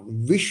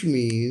strong, which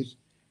means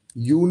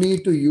you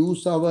need to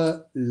use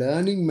our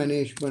learning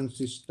management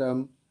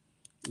system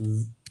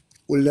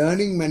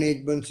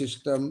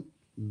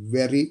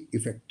very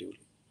effectively.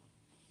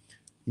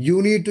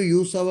 You need to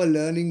use our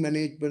learning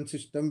management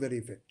system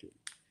very effectively.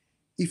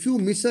 If you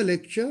miss a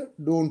lecture,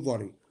 don't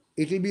worry.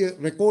 It will be a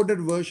recorded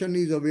version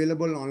is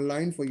available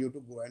online for you to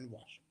go and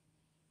watch.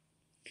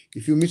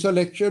 If you miss a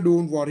lecture,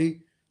 don't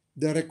worry.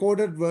 The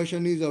recorded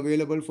version is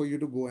available for you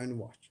to go and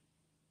watch.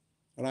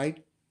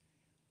 Right?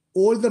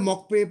 All the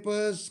mock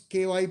papers,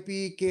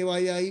 KYP,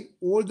 KYI,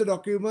 all the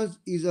documents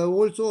is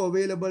also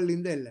available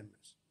in the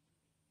LMS.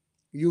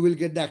 You will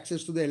get the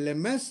access to the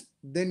LMS,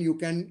 then you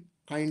can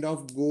kind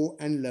of go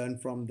and learn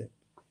from them.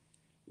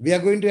 We are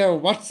going to have a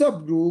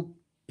WhatsApp group.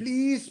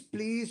 Please,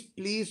 please,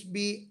 please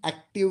be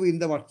active in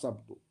the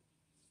WhatsApp group.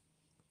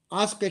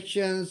 Ask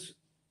questions,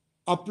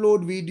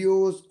 upload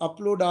videos,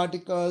 upload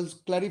articles,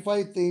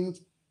 clarify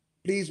things.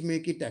 Please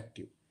make it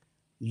active.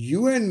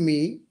 You and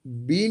me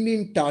being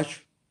in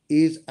touch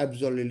is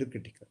absolutely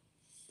critical.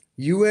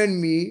 You and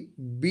me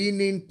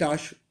being in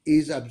touch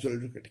is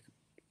absolutely critical.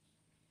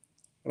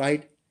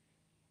 Right?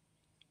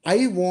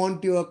 I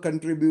want your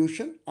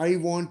contribution. I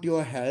want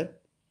your help.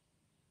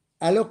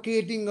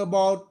 Allocating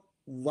about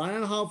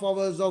 1.5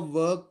 hours of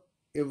work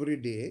every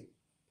day,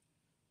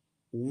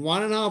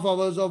 1.5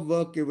 hours of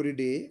work every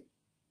day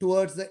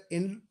towards the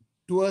end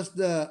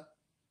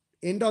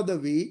of the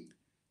week.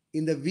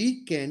 In the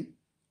weekend,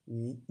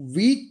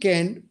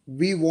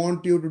 we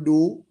want you to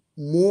do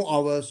more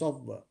hours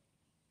of work,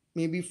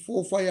 maybe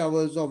 4-5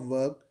 hours of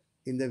work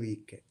in the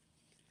weekend.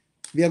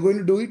 We are going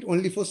to do it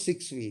only for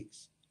 6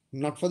 weeks,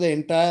 not for the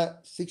entire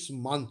 6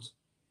 months.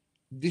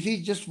 This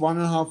is just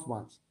 1.5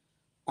 months.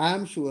 I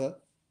am sure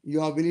you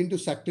are willing to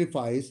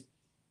sacrifice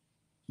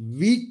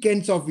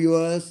weekends of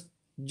yours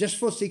just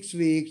for 6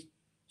 weeks,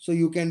 so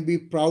you can be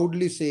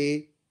proudly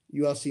say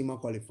you are CIMA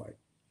qualified.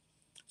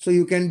 So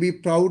you can be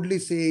proudly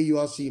say you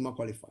are CIMA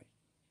qualified.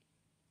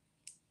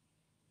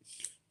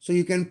 So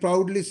you can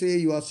proudly say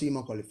you are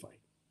CIMA qualified.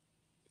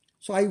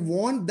 So I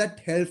want that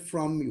help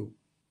from you.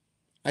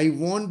 I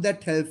want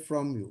that help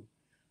from you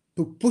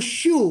to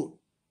push you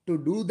to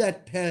do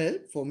that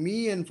help for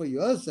me and for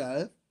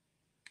yourself.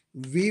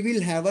 We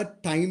will have a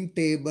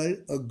timetable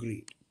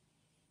agreed.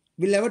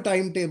 We'll have a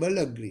timetable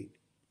agreed.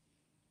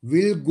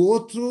 We'll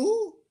go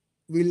through,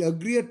 we'll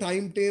agree a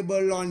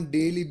timetable on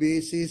daily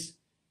basis.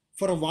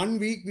 For 1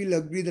 week, we'll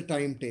agree the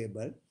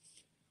timetable.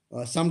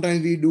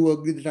 Sometimes we do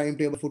agree the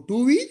timetable for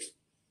 2 weeks.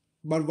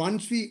 But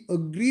once we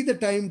agree the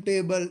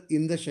timetable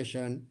in the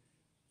session,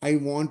 I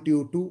want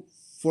you to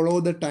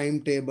follow the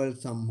timetable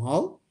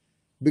somehow,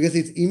 because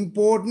it's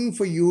important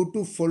for you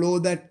to follow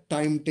that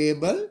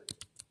timetable,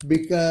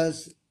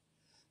 because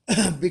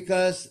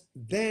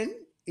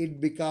then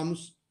it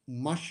becomes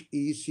much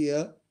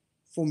easier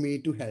for me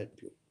to help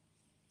you.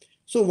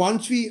 So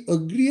once we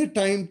agree a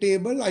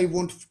timetable,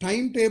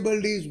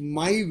 timetable is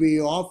my way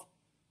of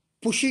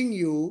pushing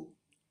you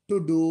to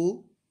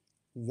do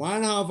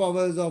 1.5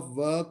 hours of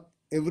work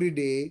every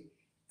day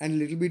and a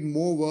little bit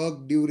more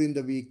work during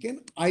the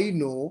weekend. I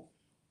know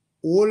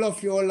all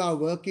of you all are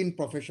working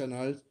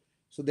professionals,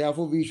 so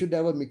therefore we should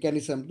have a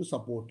mechanism to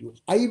support you.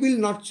 I will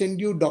not send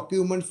you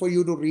documents for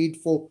you to read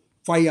for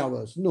 5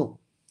 hours. No,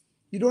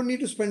 you don't need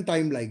to spend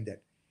time like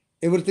that.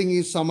 Everything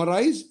is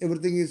summarized,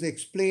 everything is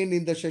explained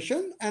in the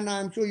session, and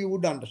I'm sure you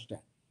would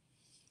understand.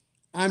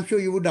 I'm sure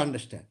you would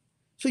understand.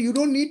 So you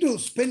don't need to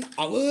spend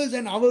hours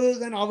and hours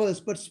and hours,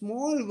 but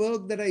small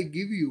work that I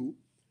give you,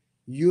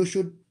 you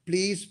should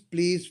please,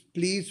 please,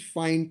 please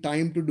find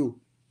time to do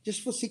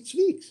just for 6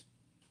 weeks.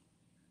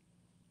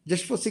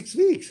 Just for 6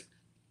 weeks.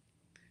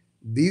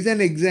 This is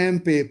an exam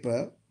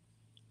paper.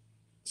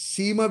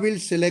 SEMA will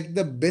select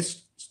the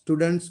best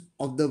students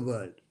of the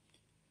world.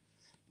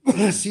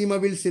 SEMA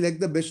will select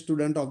the best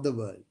student of the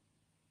world.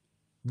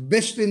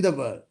 Best in the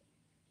world.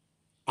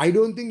 I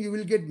don't think you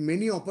will get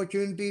many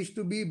opportunities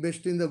to be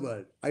best in the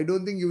world. I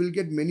don't think you will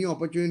get many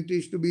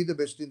opportunities to be the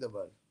best in the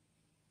world.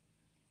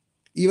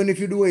 Even if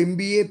you do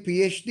MBA,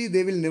 PhD,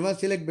 they will never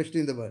select best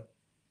in the world.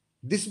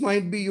 This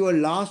might be your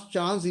last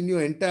chance in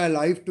your entire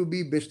life to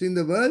be best in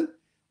the world,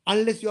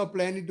 unless you are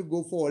planning to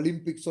go for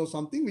Olympics or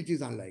something, which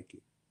is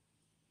unlikely.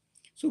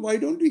 So why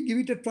don't we give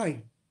it a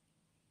try?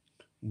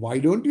 Why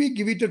don't we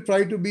give it a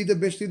try to be the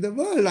best in the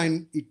world?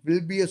 And it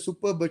will be a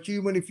superb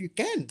achievement if you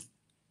can.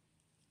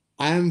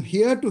 I am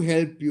here to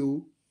help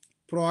you,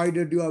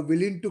 provided you are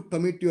willing to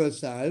commit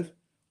yourself,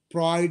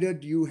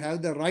 provided you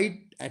have the right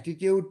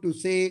attitude to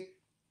say,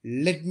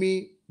 let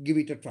me give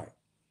it a try.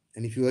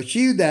 And if you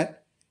achieve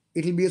that,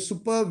 it will be a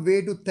superb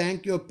way to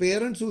thank your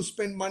parents who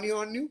spend money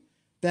on you,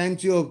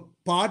 thanks your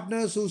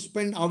partners who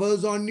spend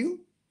hours on you,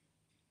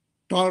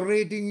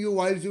 tolerating you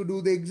whilst you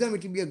do the exam.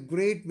 It will be a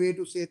great way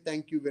to say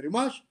thank you very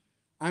much.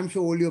 I'm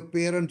sure all your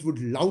parents would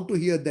love to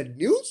hear that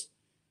news,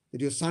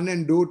 that your son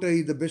and daughter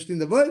is the best in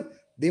the world.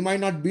 They might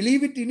not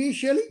believe it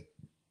initially,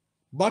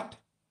 but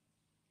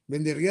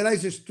when they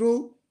realize it's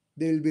true,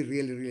 they will be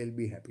really, really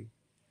be happy.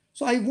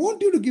 So I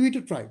want you to give it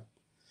a try.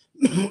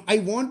 I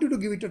want you to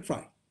give it a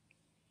try.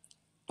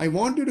 I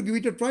want you to give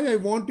it a try. I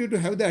want you to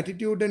have the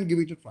attitude and give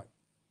it a try.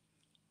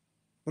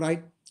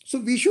 Right? So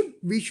we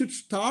should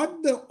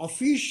start the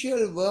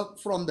official work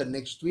from the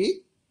next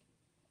week.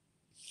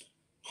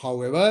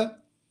 However,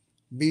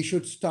 we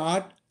should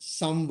start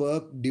some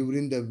work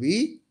during the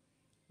week.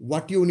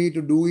 What you need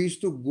to do is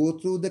to go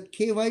through the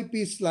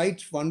KYP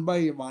slides one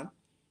by one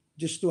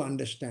just to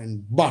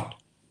understand. But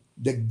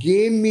the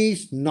game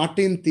is not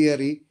in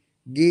theory.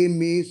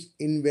 Game is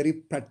in very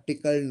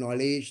practical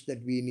knowledge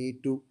that we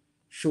need to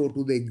show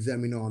to the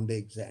examiner on the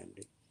exam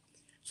day.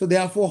 So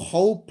therefore,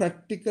 how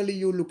practically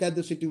you look at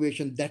the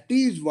situation, that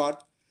is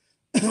what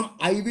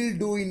I will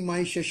do in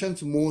my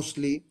sessions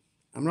mostly.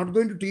 I'm not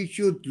going to teach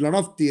you a lot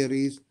of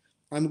theories.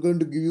 I'm going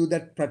to give you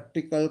that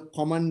practical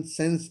common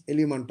sense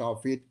element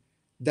of it.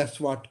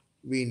 That's what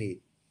we need.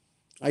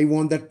 I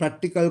want that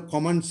practical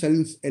common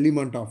sense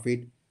element of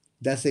it.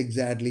 That's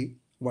exactly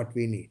what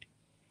we need.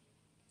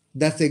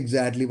 That's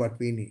exactly what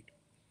we need.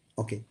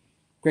 Okay.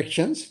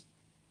 Questions?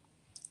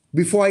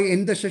 Before I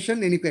end the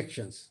session, any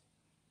questions?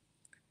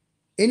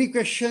 Any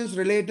questions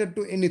related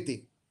to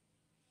anything?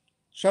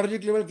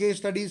 Strategic level case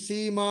study,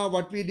 SEMA,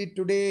 what we did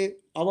today,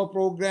 our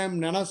program,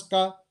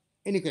 Nanaska,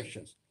 any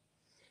questions?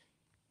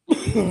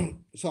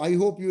 So I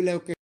hope you will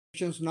have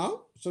questions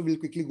now. So we'll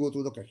quickly go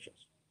through the questions.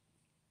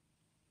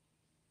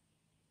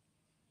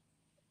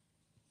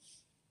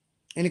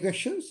 Any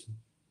questions?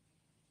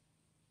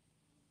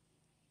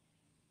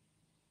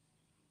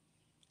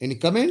 Any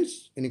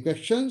comments? Any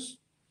questions?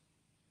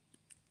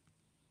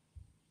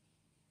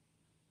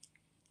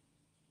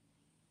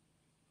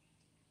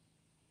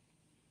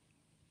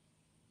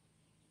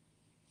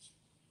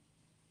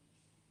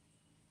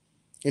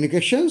 Any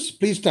questions?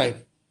 Please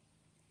type.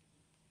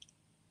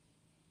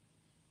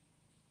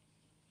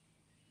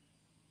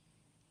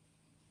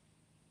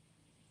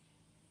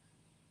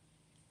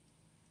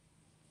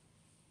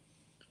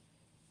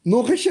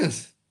 No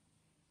questions.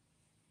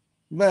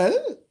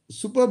 Well,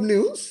 superb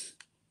news.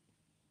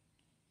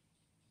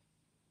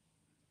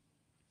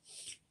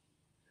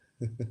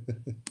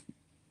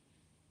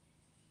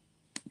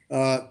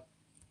 Will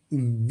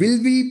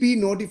we be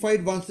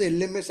notified once the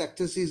LMS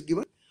access is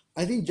given?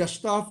 I think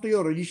just after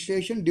your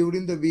registration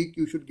during the week,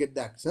 you should get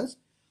the access.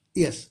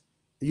 Yes,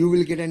 you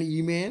will get an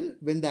email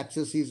when the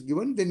access is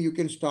given. Then you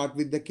can start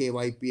with the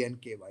KYP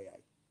and KYI.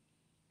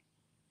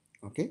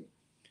 Okay.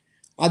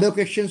 Other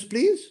questions,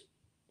 please?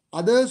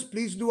 Others,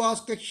 please do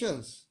ask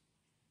questions.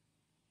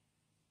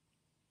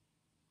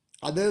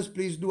 Others,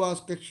 please do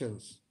ask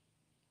questions.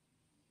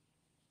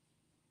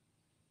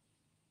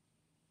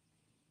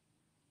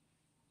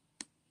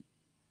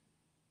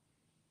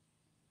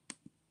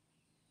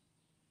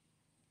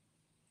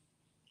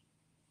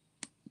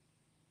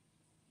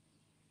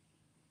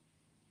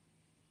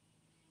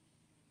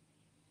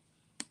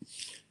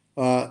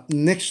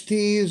 Next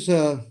is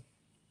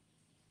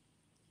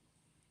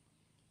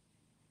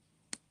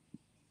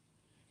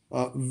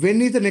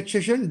when is the next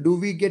session? Do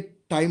we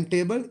get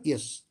timetable?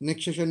 Yes,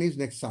 next session is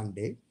next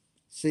Sunday,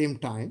 same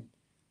time.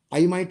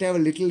 I might have a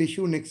little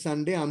issue next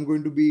Sunday. I'm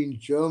going to be in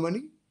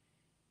Germany.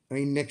 I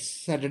mean,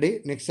 next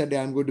Saturday. Next Saturday,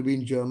 I'm going to be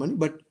in Germany.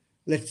 But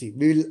let's see.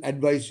 We will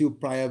advise you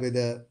prior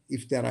whether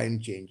if there are any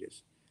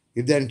changes.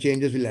 If there are any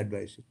changes, we'll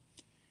advise you.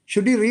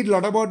 Should you read a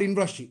lot about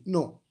industry?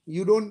 No,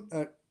 you don't.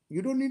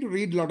 You don't need to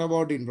read a lot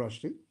about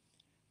industry.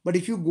 But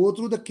if you go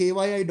through the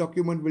KYI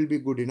document, will be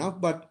good enough.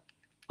 But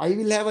I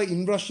will have an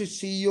industry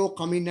CEO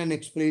come in and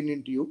explain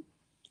it to you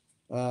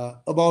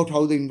about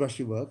how the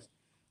industry works.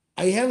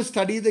 I have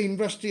studied the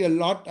industry a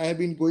lot. I have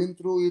been going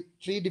through it,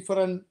 three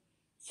different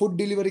food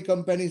delivery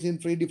companies in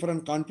three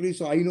different countries,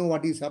 so I know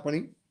what is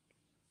happening.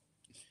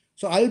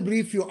 So I'll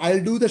brief you.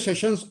 I'll do the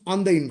sessions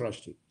on the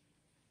industry.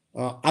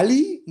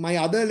 Ali, my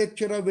other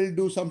lecturer, will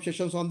do some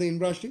sessions on the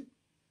industry.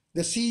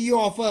 The CEO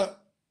of a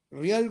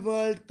real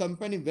world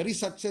company, very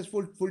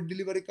successful food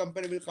delivery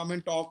company, will come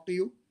and talk to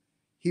you.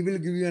 He will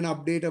give you an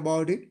update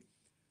about it.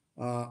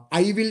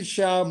 I will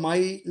share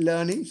my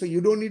learning, so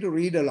you don't need to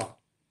read a lot.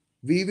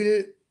 We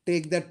will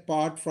take that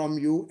part from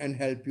you and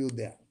help you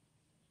there.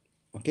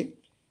 Okay.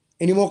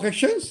 Any more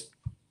questions?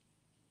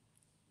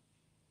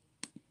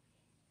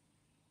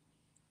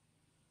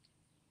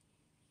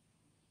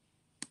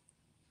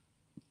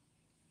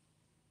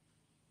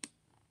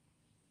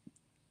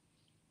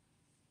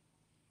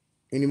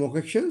 Any more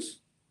questions?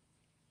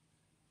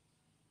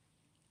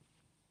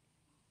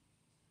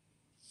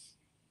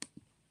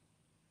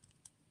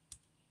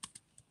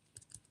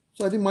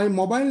 So I think my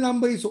mobile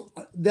number is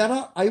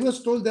there. I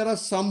was told there are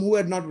some who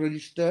had not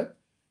registered.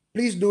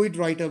 Please do it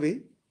right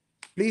away.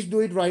 Please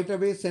do it right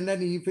away. Send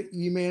an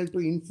email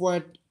to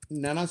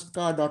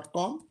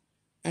info@nanaska.com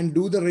and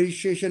do the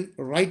registration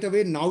right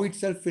away. Now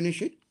itself,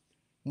 finish it.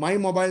 My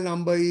mobile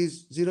number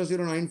is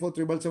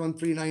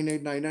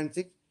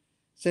 00947773989996.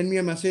 Send me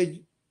a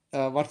message,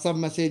 WhatsApp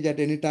message at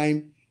any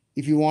time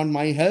if you want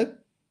my help.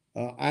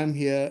 I'm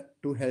here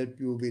to help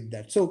you with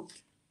that. So,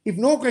 if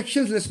no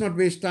questions, let's not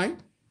waste time.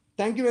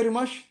 Thank you very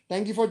much.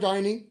 Thank you for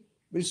joining.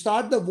 We'll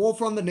start the war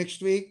from the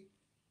next week.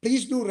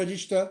 Please do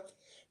register.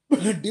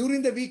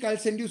 During the week, I'll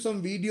send you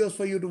some videos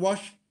for you to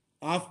watch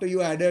after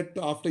you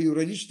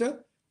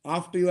register,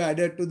 after you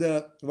added to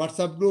the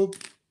WhatsApp group.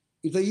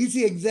 It's an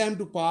easy exam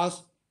to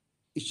pass.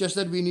 It's just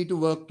that we need to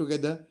work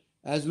together.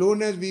 As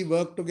long as we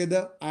work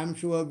together, I'm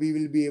sure we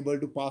will be able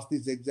to pass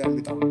this exam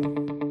without.